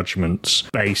any judgments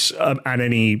and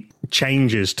any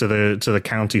changes to the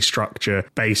county structure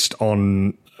based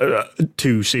on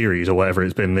 2 series or whatever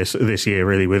it's been this year,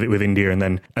 really, with India and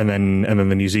then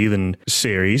the New Zealand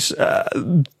series.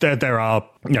 There are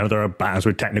batters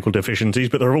with technical deficiencies,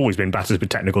 but there have always been batters with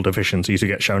technical deficiencies who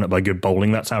get shown up by good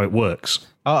bowling. That's how it works.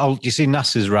 Do you see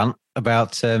Nasser's rant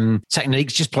about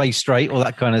techniques, just play straight, all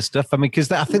that kind of stuff? I mean, because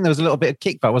I think there was a little bit of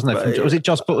kickback, wasn't there? Was it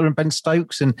Joss Butler and Ben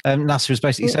Stokes? And Nasser was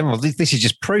basically saying, well, this is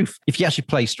just proof. If you actually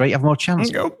play straight, you have more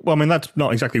chance. Well, I mean, that's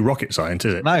not exactly rocket science,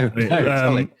 is it? No.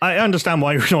 I understand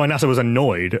why Nasser was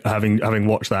annoyed having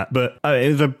watched that, but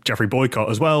the Jeffrey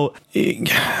boycott as well.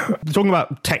 Talking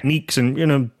about techniques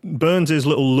and, Burns'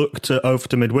 little look over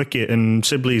to mid-wicket and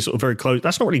Sibley's sort of very close.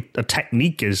 That's not really a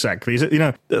technique exactly, is it?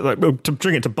 To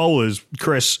bring it to bowlers,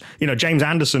 Chris, James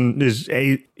Anderson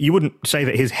you wouldn't say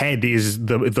that his head is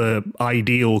the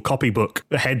ideal copybook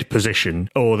head position,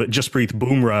 or that Jasprit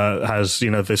Bumrah has,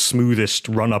 the smoothest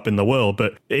run up in the world.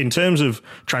 But in terms of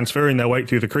transferring their weight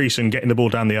through the crease and getting the ball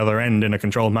down the other end in a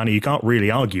controlled manner, you can't really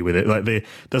argue with it.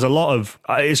 There's a lot of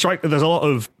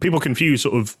people confuse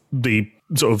the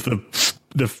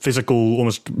physical,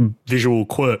 almost visual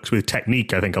quirks with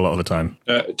technique, I think, a lot of the time.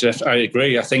 Jeff, I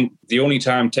agree. I think the only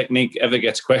time technique ever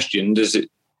gets questioned is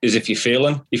if you're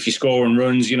failing. If you're scoring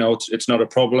runs, it's not a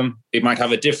problem. It might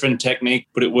have a different technique,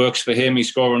 but it works for him. He's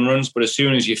scoring runs. But as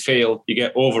soon as you fail, you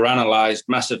get overanalyzed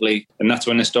massively. And that's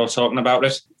when they start talking about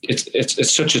it.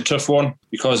 It's such a tough one,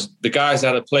 because the guys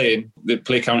that are playing, they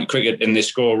play county cricket and they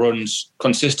score runs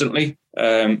consistently.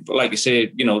 But like you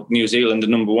say, New Zealand are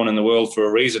number 1 in the world for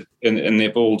a reason. And they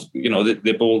bowled,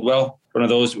 they bowled well. One of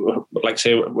those, like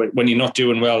say, when you're not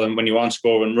doing well and when you aren't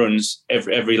scoring runs,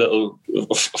 every little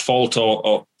fault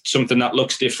or something that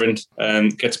looks different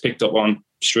gets picked up on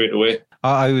straight away.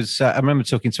 I remember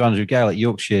talking to Andrew Gale at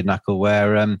Yorkshire Knuckle,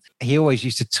 where he always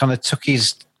used to kind of tuck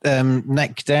his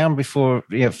neck down before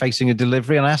facing a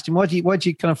delivery, and I asked him, why do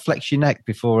you kind of flex your neck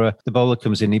before the bowler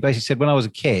comes in? He basically said, when I was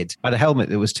a kid, I had a helmet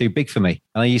that was too big for me,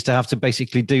 and I used to have to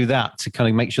basically do that to kind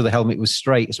of make sure the helmet was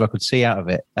straight so I could see out of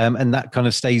it, and that kind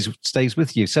of stays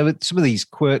with you. So some of these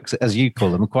quirks, as you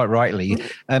call them, quite rightly,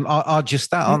 are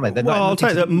just that, aren't they? I'll tell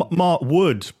you that Mark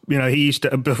Wood, he used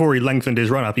to, before he lengthened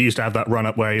his run up, he used to have that run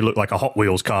up where he looked like a Hot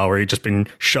Wheels car where he'd just been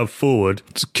shoved forward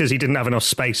because he didn't have enough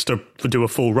space to do a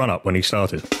full run up when he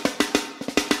started.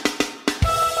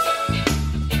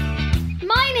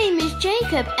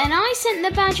 And I sent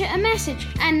the Badger a message,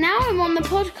 and now I'm on the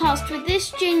podcast with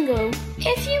this jingle.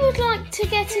 If you would like to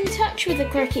get in touch with the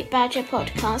Cricket Badger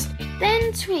podcast,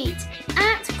 then tweet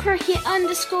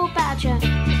 @cricket_badger.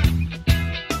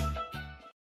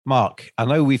 Mark, I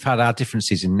know we've had our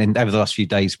differences over the last few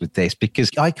days with this, because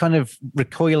I kind of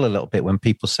recoil a little bit when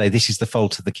people say this is the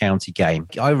fault of the county game.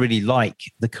 I really like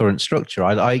the current structure.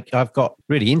 I've got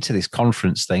really into this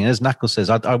conference thing. And as Knuckle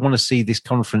says, I want to see this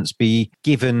conference be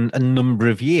given a number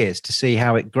of years to see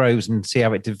how it grows and see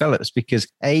how it develops, because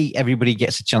A, everybody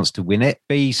gets a chance to win it.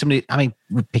 B,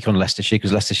 we pick on Leicestershire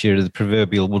because Leicestershire are the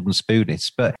proverbial wooden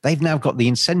spoonists, but they've now got the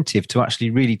incentive to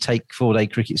actually really take 4-day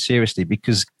cricket seriously,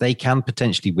 because they can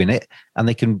potentially win it, and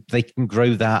they can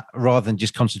grow that rather than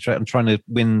just concentrate on trying to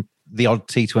win the odd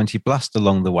T20 blast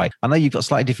along the way. I know you've got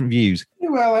slightly different views.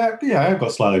 Well, I've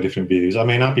got slightly different views. I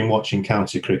mean, I've been watching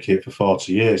county cricket for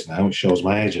 40 years now, which shows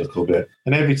my age a little bit.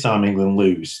 And every time England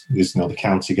lose, the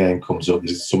county game comes up.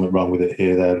 There's something wrong with it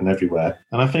here, there, and everywhere.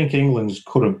 And I think England's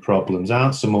current problems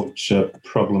aren't so much a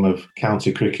problem of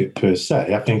county cricket per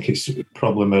se. I think it's a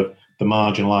problem of the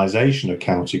marginalisation of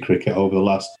county cricket over the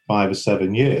last 5 or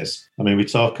 7 years. I mean, we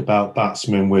talk about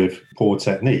batsmen with poor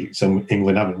techniques, and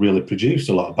England haven't really produced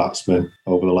a lot of batsmen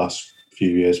over the last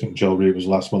few years. I think Joe Root was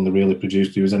the last one that really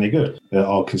produced who was any good,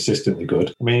 or consistently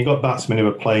good. I mean, you've got batsmen who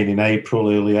are playing in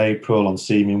early April, on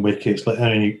seaming wickets,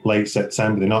 late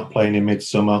September. They're not playing in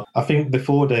midsummer. I think the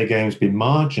 4-day game's been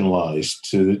marginalised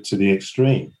to the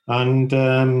extreme. And,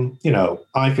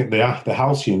 I think the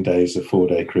halcyon days of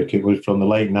 4-day cricket were from the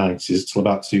late 90s till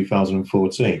about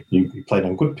 2014. You played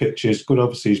on good pitches, good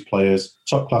overseas players,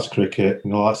 top-class cricket.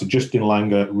 Like Justin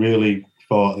Langer really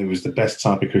thought it was the best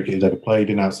type of cricket he'd ever played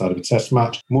in outside of a test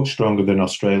match, much stronger than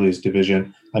Australia's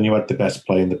division, and you had the best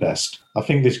playing the best. I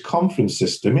think this conference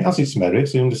system, it has its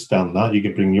merits, I understand that. You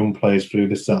can bring young players through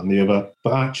this, that and the other,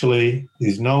 but actually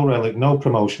there's no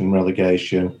promotion and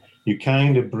relegation. You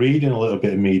kind of breed in a little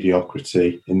bit of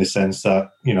mediocrity in the sense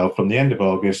that, from the end of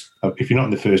August, if you're not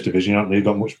in the first division, you haven't really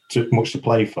got much to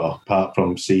play for, apart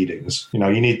from seedings.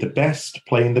 You need the best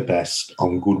playing the best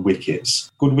on good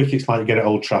wickets. Good wickets like you get at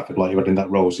Old Trafford, like you had in that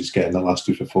Roses game that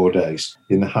lasted for 4 days.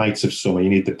 In the height of summer, you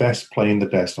need the best playing the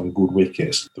best on good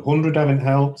wickets. The 100 haven't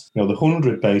helped. The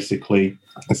 100 basically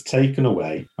has taken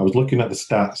away. I was looking at the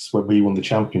stats when we won the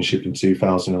championship in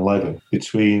 2011.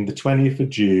 Between the 20th of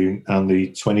June and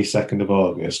the 22nd of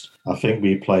August, I think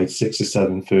we played 6 or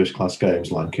 7 first-class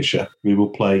games, Lancashire. We will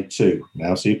play 2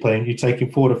 now. So you're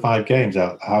taking 4 to 5 games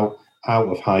out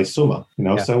of high summer.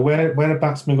 So where are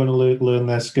batsmen going to learn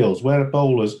their skills? Where are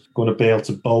bowlers going to be able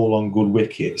to bowl on good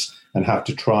wickets and have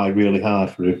to try really hard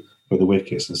for the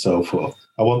wickets and so forth?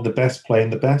 I want the best playing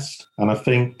the best, and I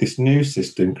think this new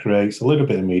system creates a little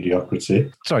bit of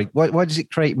mediocrity. Sorry, why does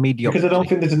it create mediocrity?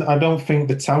 Because I don't think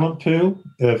the talent pool.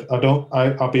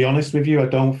 I'll be honest with you. I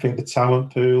don't think the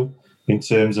talent pool in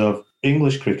terms of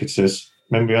English cricketers.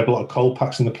 Remember, we had a lot of cold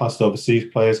packs in the past, overseas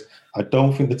players. I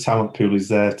don't think the talent pool is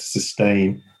there to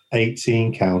sustain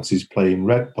 18 counties playing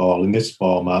red ball in this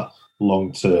format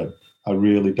long term. I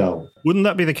really don't. Wouldn't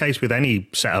that be the case with any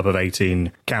setup of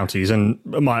 18 counties? And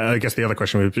I guess the other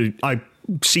question would be, I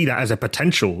see that as a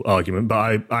potential argument,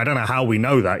 but I don't know how we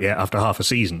know that yet after half a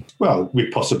season. Well, we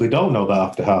possibly don't know that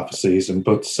after half a season,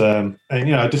 but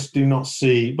I just do not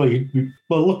see.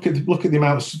 Well, look at the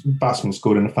amount of batsmen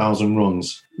scored in 1,000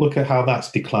 runs. Look at how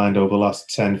that's declined over the last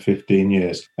 10, 15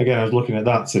 years. Again, I was looking at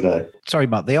that today. Sorry,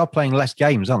 Matt, they are playing less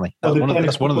games, aren't they?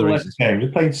 That's one of the reasons. They're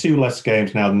playing 2 less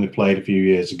games now than they played a few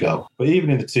years ago. But even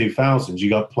in the 2000s, you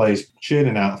got players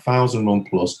churning out 1,000 run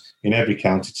plus in every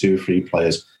county, 2 or 3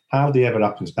 players. How the ever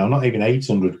happens now? Not even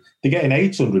 800. They're getting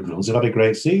 800 runs. They've had a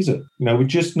great season. We're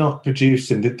just not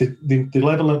producing the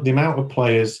level of the amount of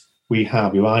players we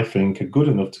have who I think are good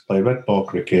enough to play red ball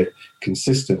cricket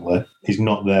consistently is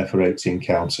not there for 18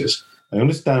 counties. I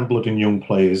understand blooding young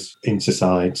players into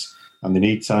sides and they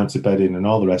need time to bed in and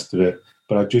all the rest of it,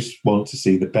 but I just want to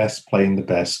see the best playing the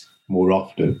best more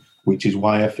often, which is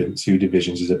why I think 2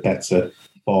 divisions is a better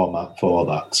format for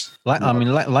that.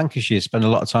 Lancashire spend a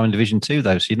lot of time in Division 2,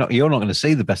 though, so you're not going to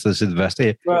see the best of the best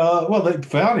here. Well,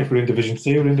 fine if we're in Division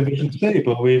 2, we're in Division 2,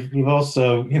 but we've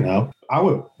also,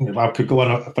 I could go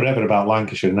on forever about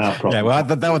Lancashire now. Probably. Yeah,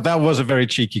 well, that was a very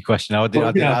cheeky question. I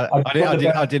didn't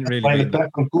really mean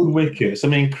that. On good wickets. I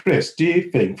mean, Chris, do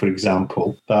you think, for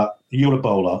example, that you're a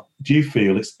bowler? Do you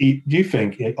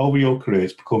think over your career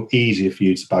it's become easier for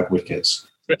you to bag wickets?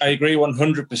 I agree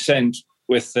 100%.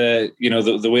 With the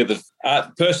way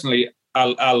that personally,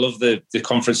 I love the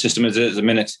conference system as a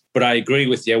minute, but I agree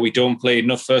with you. We don't play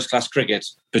enough first class cricket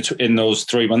in those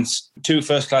 3 months. 2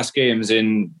 first class games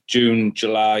in June,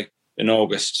 July, and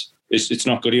August. It's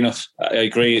not good enough. I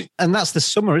agree. And that's the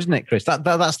summer, isn't it, Chris?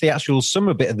 That's the actual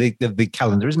summer bit of the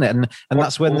calendar, isn't it? And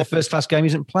that's when the first class game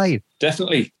isn't played.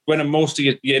 Definitely. When most of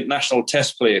your national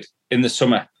tests played in the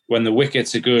summer, when the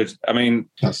wickets are good. I mean,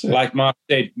 like Mark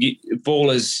said,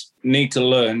 bowlers need to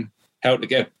learn how to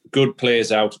get good players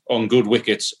out on good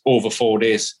wickets over 4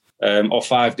 days or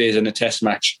 5 days in a test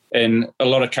match. And a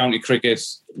lot of county cricket,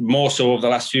 more so over the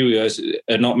last few years,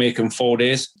 are not making 4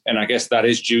 days. And I guess that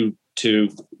is due to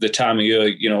the time of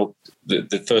year,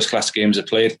 the first class games are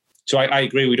played. So I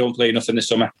agree we don't play enough in the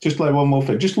summer. Just like one more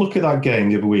thing. Just look at that game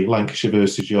the other week, Lancashire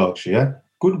versus Yorkshire. Yeah?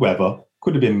 Good weather.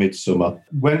 Could have been midsummer.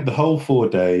 Went the whole 4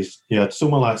 days. You had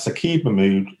someone like Saqib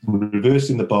Mahmood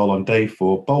reversing the ball on day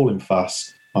 4, bowling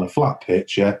fast on a flat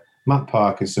pitch, yeah, Matt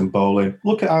Parkinson bowling.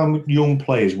 Look at how young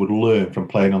players would learn from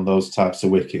playing on those types of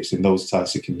wickets in those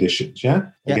types of conditions.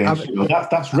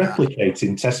 That's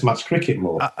replicating Test match cricket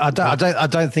more. I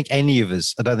don't think any of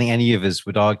us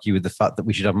would argue with the fact that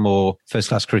we should have more first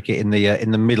class cricket in the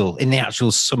in the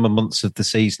actual summer months of the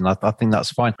season. I think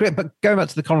that's fine. Great, but going back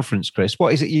to the conference, Chris,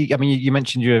 what is it? You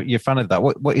mentioned you're a fan of that.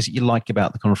 What is it you like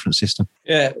about the conference system?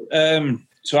 Yeah.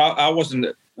 So I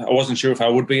wasn't sure if I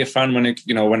would be a fan when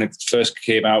it first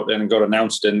came out and got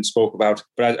announced and spoke about.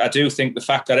 But I do think the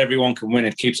fact that everyone can win,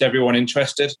 it keeps everyone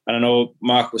interested. And I know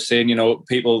Mark was saying,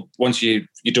 people, once you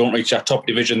don't reach that top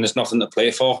division, there's nothing to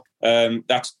play for.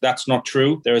 That's not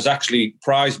true. There is actually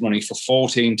prize money for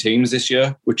 14 teams this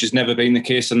year, which has never been the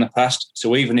case in the past.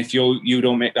 So even if you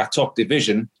don't make that top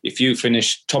division, if you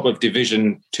finish top of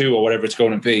Division 2 or whatever it's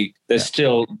going to be, there's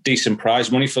still decent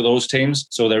prize money for those teams.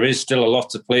 So there is still a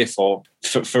lot to play for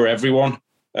everyone.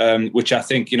 Which I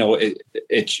think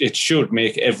it should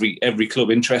make every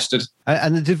club interested.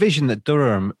 And the division that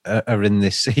Durham are in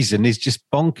this season is just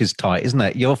bonkers tight, isn't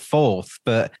it? You're fourth,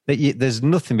 but there's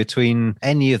nothing between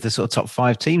any of the sort of top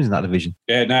 5 teams in that division.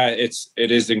 Yeah, no,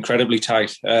 it is incredibly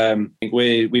tight. I think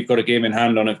we've got a game in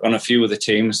hand on a few of the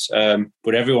teams,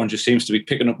 but everyone just seems to be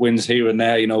picking up wins here and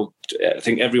there. I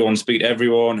think everyone's beat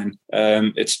everyone,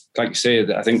 and it's like you say.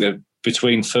 I think that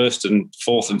between first and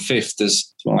fourth and fifth,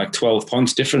 there's something like 12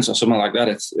 points difference or something like that.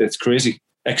 It's crazy.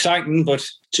 Exciting, but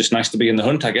just nice to be in the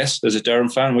hunt, I guess. As a Durham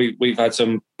fan, we've had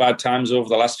some bad times over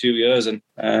the last few years, and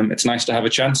it's nice to have a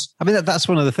chance. I mean, that's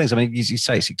one of the things. I mean, you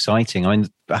say it's exciting. I mean,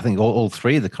 I think all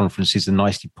 3 of the conferences are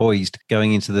nicely poised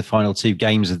going into the final 2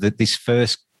 games of this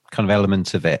first kind of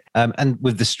element of it. And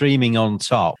with the streaming on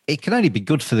top, it can only be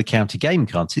good for the county game,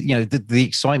 can't it? The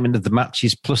excitement of the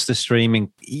matches plus the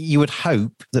streaming, you would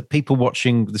hope that people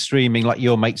watching the streaming, like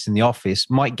your mates in the office,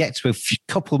 might get to a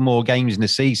couple more games in a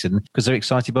season because they're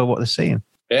excited by what they're seeing.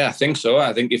 Yeah, I think so.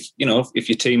 I think if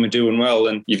your team are doing well,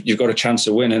 then you've got a chance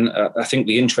of winning. I think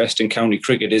the interest in county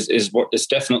cricket is what is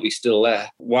definitely still there.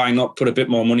 Why not put a bit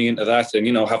more money into that and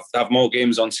have more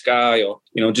games on Sky, or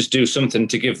just do something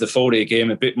to give the 4-day game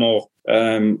a bit more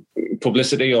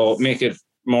publicity, or make it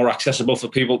more accessible for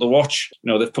people to watch.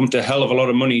 They've pumped a hell of a lot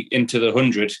of money into the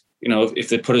 100. If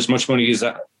they put as much money as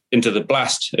that into the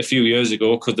Blast a few years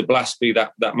ago, could the Blast be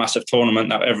that massive tournament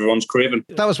that everyone's craving?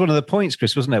 That was one of the points,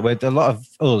 Chris, wasn't it? Where a lot of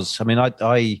us, I mean,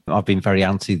 I've been very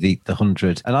anti the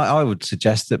 100, and I would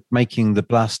suggest that making the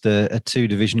Blast a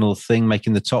 2-divisional thing,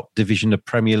 making the top division of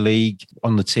Premier League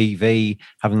on the TV,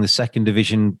 having the second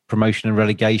division promotion and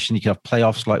relegation, you can have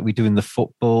playoffs like we do in the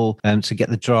football, to get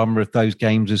the drama of those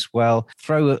games as well.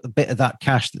 Throw a bit of that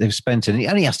cash that they've spent in. It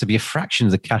only has to be a fraction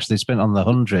of the cash they've spent on the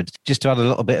 100, just to add a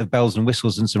little bit of bells and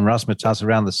whistles and some razzmatazz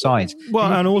around the side.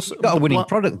 Well, and also got a winning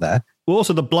product there. Well,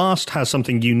 also, the Blast has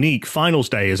something unique. Finals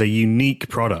day is a unique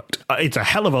product. It's a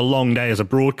hell of a long day as a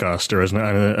broadcaster, isn't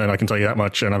it? And I can tell you that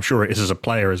much, and I'm sure it is as a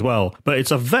player as well. But it's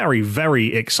a very,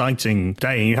 very exciting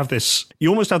day. And you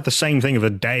almost have the same thing of a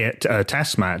day at a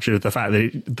Test match, the fact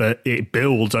that it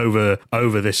builds over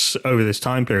this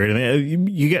time period, and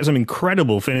you get some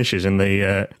incredible finishes in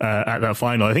the at that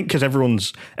final. I think because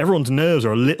everyone's nerves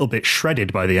are a little bit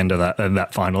shredded by the end of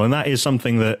that final, and that is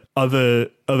something that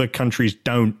other countries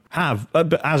don't have.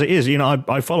 But as it is,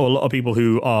 I follow a lot of people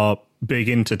who are big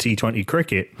into T20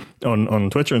 cricket on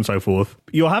Twitter and so forth.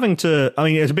 You're having to, I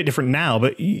mean, it's a bit different now,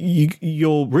 but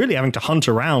you're really having to hunt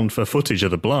around for footage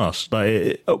of the Blast.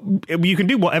 Like, you can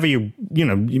do whatever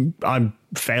I'm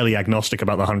fairly agnostic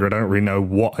about the 100. I don't really know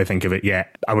what I think of it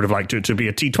yet. I would have liked it to be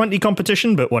a T20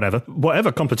 competition, but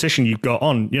whatever competition you've got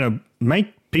on,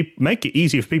 make it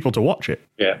easy for people to watch it.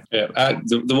 Yeah.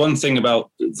 The one thing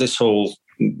about this whole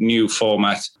new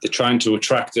format, they're trying to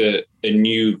attract a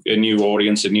new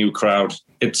audience, a new crowd.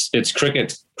 It's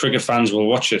cricket. Cricket fans will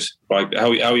watch it. Like, how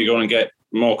are you going to get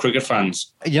more cricket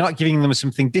fans? You're not giving them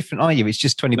something different, are you? It's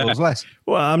just 20 balls less.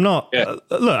 Well, I'm not. Yeah.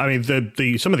 Look, I mean,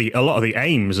 a lot of the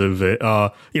aims of it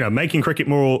are, making cricket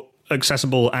more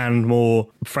accessible and more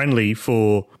friendly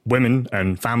for women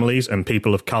and families and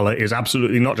people of colour is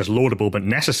absolutely not just laudable but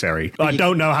necessary. I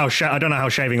don't know how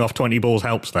shaving off 20 balls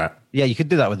helps that. Yeah, you could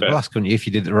do that with the Blast, couldn't you, if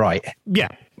you did it right? Yeah,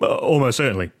 almost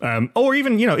certainly. Or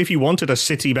even, if you wanted a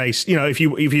city-based, if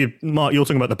you Mark, you're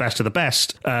talking about the best of the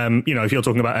best. If you're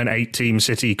talking about an 8-team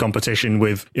city competition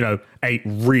with 8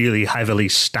 really heavily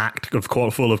stacked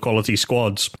full of quality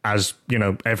squads, as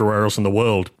everywhere else in the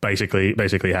world basically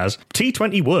has.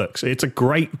 T20 works. It's a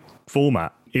great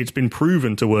format. It's been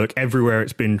proven to work everywhere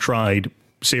it's been tried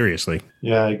seriously.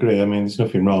 Yeah, I agree. I mean, there's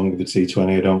nothing wrong with the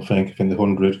T20, I don't think. I think the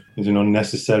 100 is an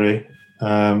unnecessary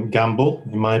gamble,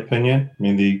 in my opinion. I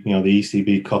mean, the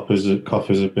ECB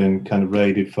coffers have been kind of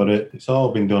raided for it. It's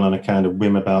all been done on a kind of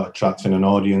whim about attracting an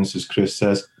audience, as Chris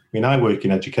says. I mean, I work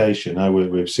in education. I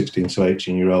work with 16 to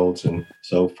 18-year-olds and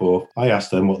so forth. I ask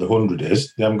them what the 100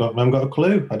 is. They haven't got a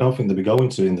clue. I don't think they'll be going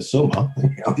to in the summer.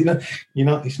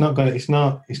 It's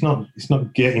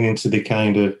not getting into the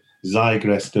kind of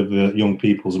zeitgeist of young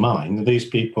people's mind. These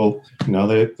people,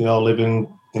 they all live in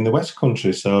the West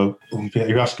Country. So if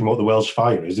you ask them what the Welsh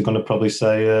Fire is, they're going to probably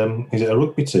say, is it a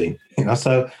rugby team?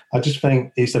 So I just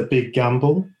think it's a big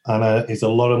gamble, and there's a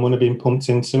lot of money being pumped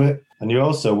into it. And you're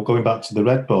also, going back to the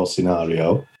red ball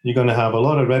scenario, you're going to have a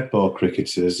lot of red ball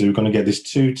cricketers who are going to get this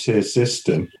two-tier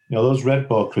system. Those red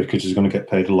ball cricketers are going to get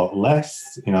paid a lot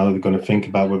less. They're going to think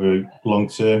about whether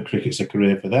long-term cricket's a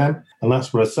career for them. And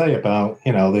that's what I say about,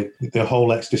 the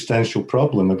whole existential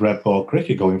problem of red ball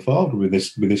cricket going forward with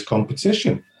this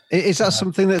competition. Is that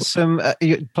something that some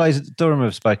players at Durham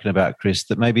have spoken about, Chris,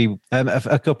 that maybe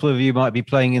a couple of you might be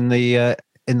playing in the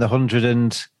 100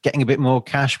 and getting a bit more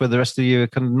cash where the rest of you are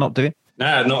kind of not doing?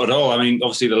 Nah, not at all. I mean,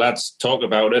 obviously the lads talk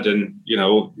about it, and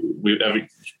I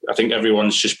think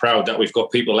everyone's just proud that we've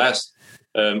got people less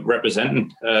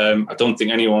representing. I don't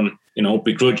think anyone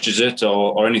begrudges it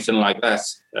or anything like that.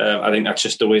 I think that's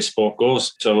just the way sport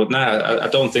goes. So I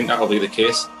don't think that'll be the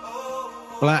case.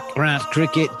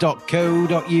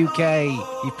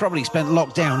 blackratcricket.co.uk. You've probably spent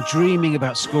lockdown dreaming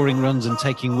about scoring runs and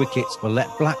taking wickets. Well, let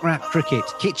Black Rat Cricket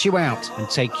kit you out and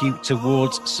take you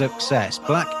towards success.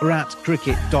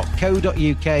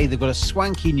 blackratcricket.co.uk. They've got a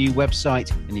swanky new website,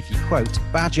 and if you quote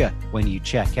Badger when you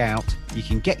check out, you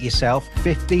can get yourself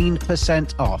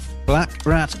 15% off.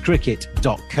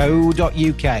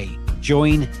 blackratcricket.co.uk.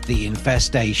 Join the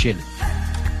infestation.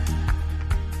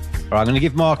 All right, I'm going to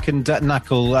give Mark and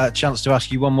Knuckle a chance to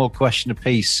ask you one more question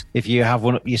apiece. If you have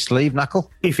one up your sleeve, Knuckle?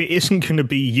 If it isn't going to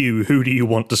be you, who do you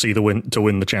want to see to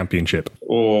win the championship?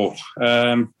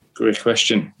 Great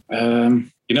question. You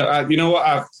know what?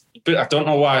 I don't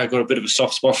know why I got a bit of a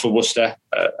soft spot for Worcester.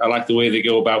 I like the way they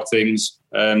go about things.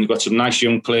 They've got some nice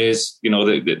young players. They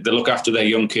look after their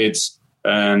young kids.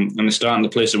 And they're starting to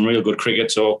play some real good cricket.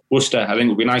 So Worcester, I think it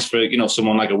would be nice for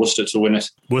someone like a Worcester to win it.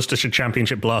 Worcestershire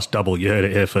Championship Blast double. You heard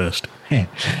it here first.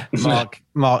 Mark,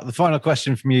 the final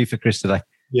question from you for Chris today.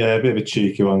 Yeah, a bit of a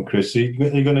cheeky one, Chris. Are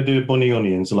you going to do bunny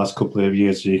onions the last couple of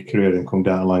years of your career and come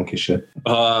down to Lancashire?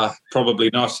 Probably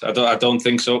not. I don't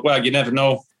think so. Well, you never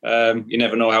know. You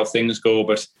never know how things go,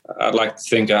 but I'd like to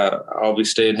think I'll be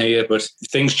staying here. But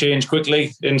things change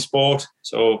quickly in sport,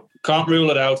 so can't rule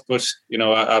it out. But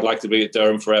I'd like to be at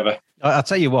Durham forever. I'll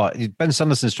tell you what, Ben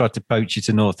Sanderson's tried to poach you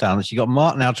to North Towns. You got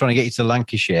Mark now trying to get you to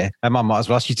Lancashire. I might as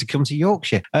well ask you to come to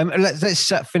Yorkshire.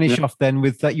 Let's finish off then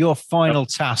with your final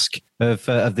task of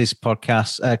this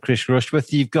podcast, Chris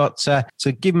Rushworth. You've got to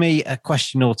give me a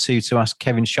question or two to ask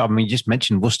Kevin Sharp. I mean, you just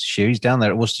mentioned Worcestershire. He's down there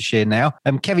at Worcestershire now.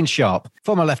 Kevin Sharp,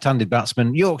 former left-handed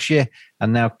batsman, Yorkshire,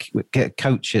 and now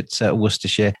coach at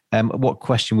Worcestershire. What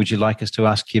question would you like us to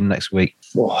ask him next week?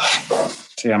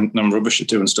 I'm rubbish at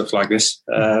doing stuff like this.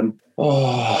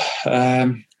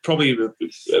 Probably a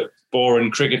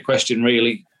boring cricket question,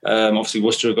 really. Obviously,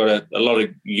 Worcester have got a lot of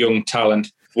young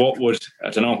talent. What would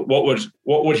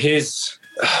his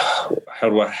how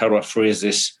do I phrase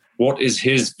this? What is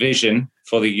his vision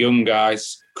for the young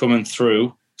guys coming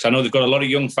through? So I know they've got a lot of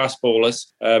young fast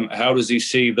bowlers. How does he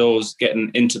see those getting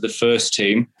into the first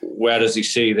team? Where does he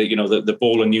see the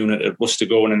bowling unit at Worcester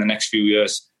going in the next few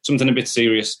years? Something a bit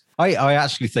serious. I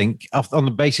actually think, on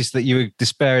the basis that you were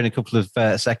despairing a couple of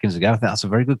seconds ago, I think that's a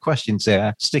very good question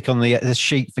to stick on the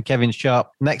sheet for Kevin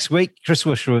Sharp next week. Chris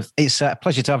Rushworth, it's a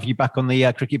pleasure to have you back on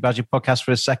the Cricket Badger podcast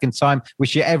for a second time.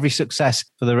 Wish you every success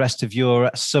for the rest of your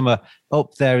summer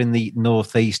up there in the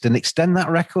northeast, and extend that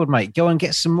record, mate. Go and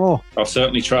get some more. I'll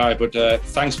certainly try, but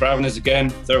thanks for having us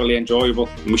again. Thoroughly enjoyable,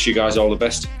 and wish you guys all the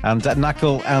best. And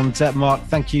Knuckle and Mark,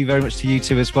 thank you very much to you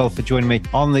two as well for joining me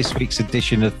on this week's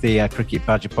edition of the Cricket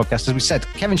Badger podcast. As we said,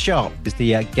 Kevin Sharp is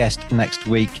the guest next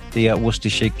week. The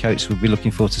Worcestershire coach. We'll be looking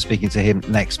forward to speaking to him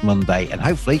next Monday, and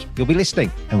hopefully you'll be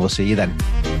listening, and we'll see you then.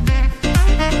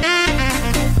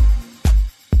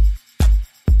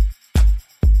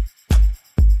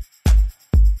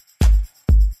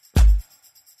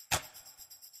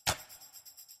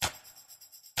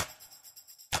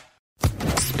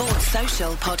 Sports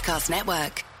Social Podcast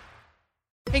Network.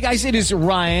 Hey guys, it is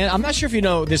Ryan. I'm not sure if you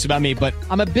know this about me, but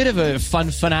I'm a bit of a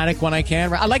fun fanatic when I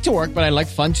can. I like to work, but I like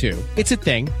fun too. It's a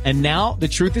thing. And now the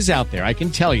truth is out there. I can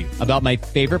tell you about my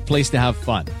favorite place to have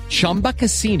fun. Chumba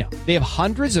Casino. They have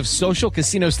hundreds of social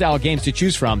casino style games to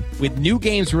choose from with new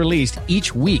games released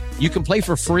each week. You can play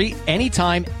for free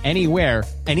anytime, anywhere.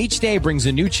 And each day brings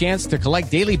a new chance to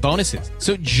collect daily bonuses.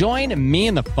 So join me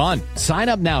in the fun. Sign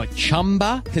up now at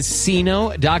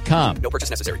ChumbaCasino.com. No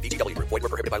purchase necessary. VGW Group. Void where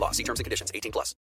prohibited by law. See terms and conditions. 18+.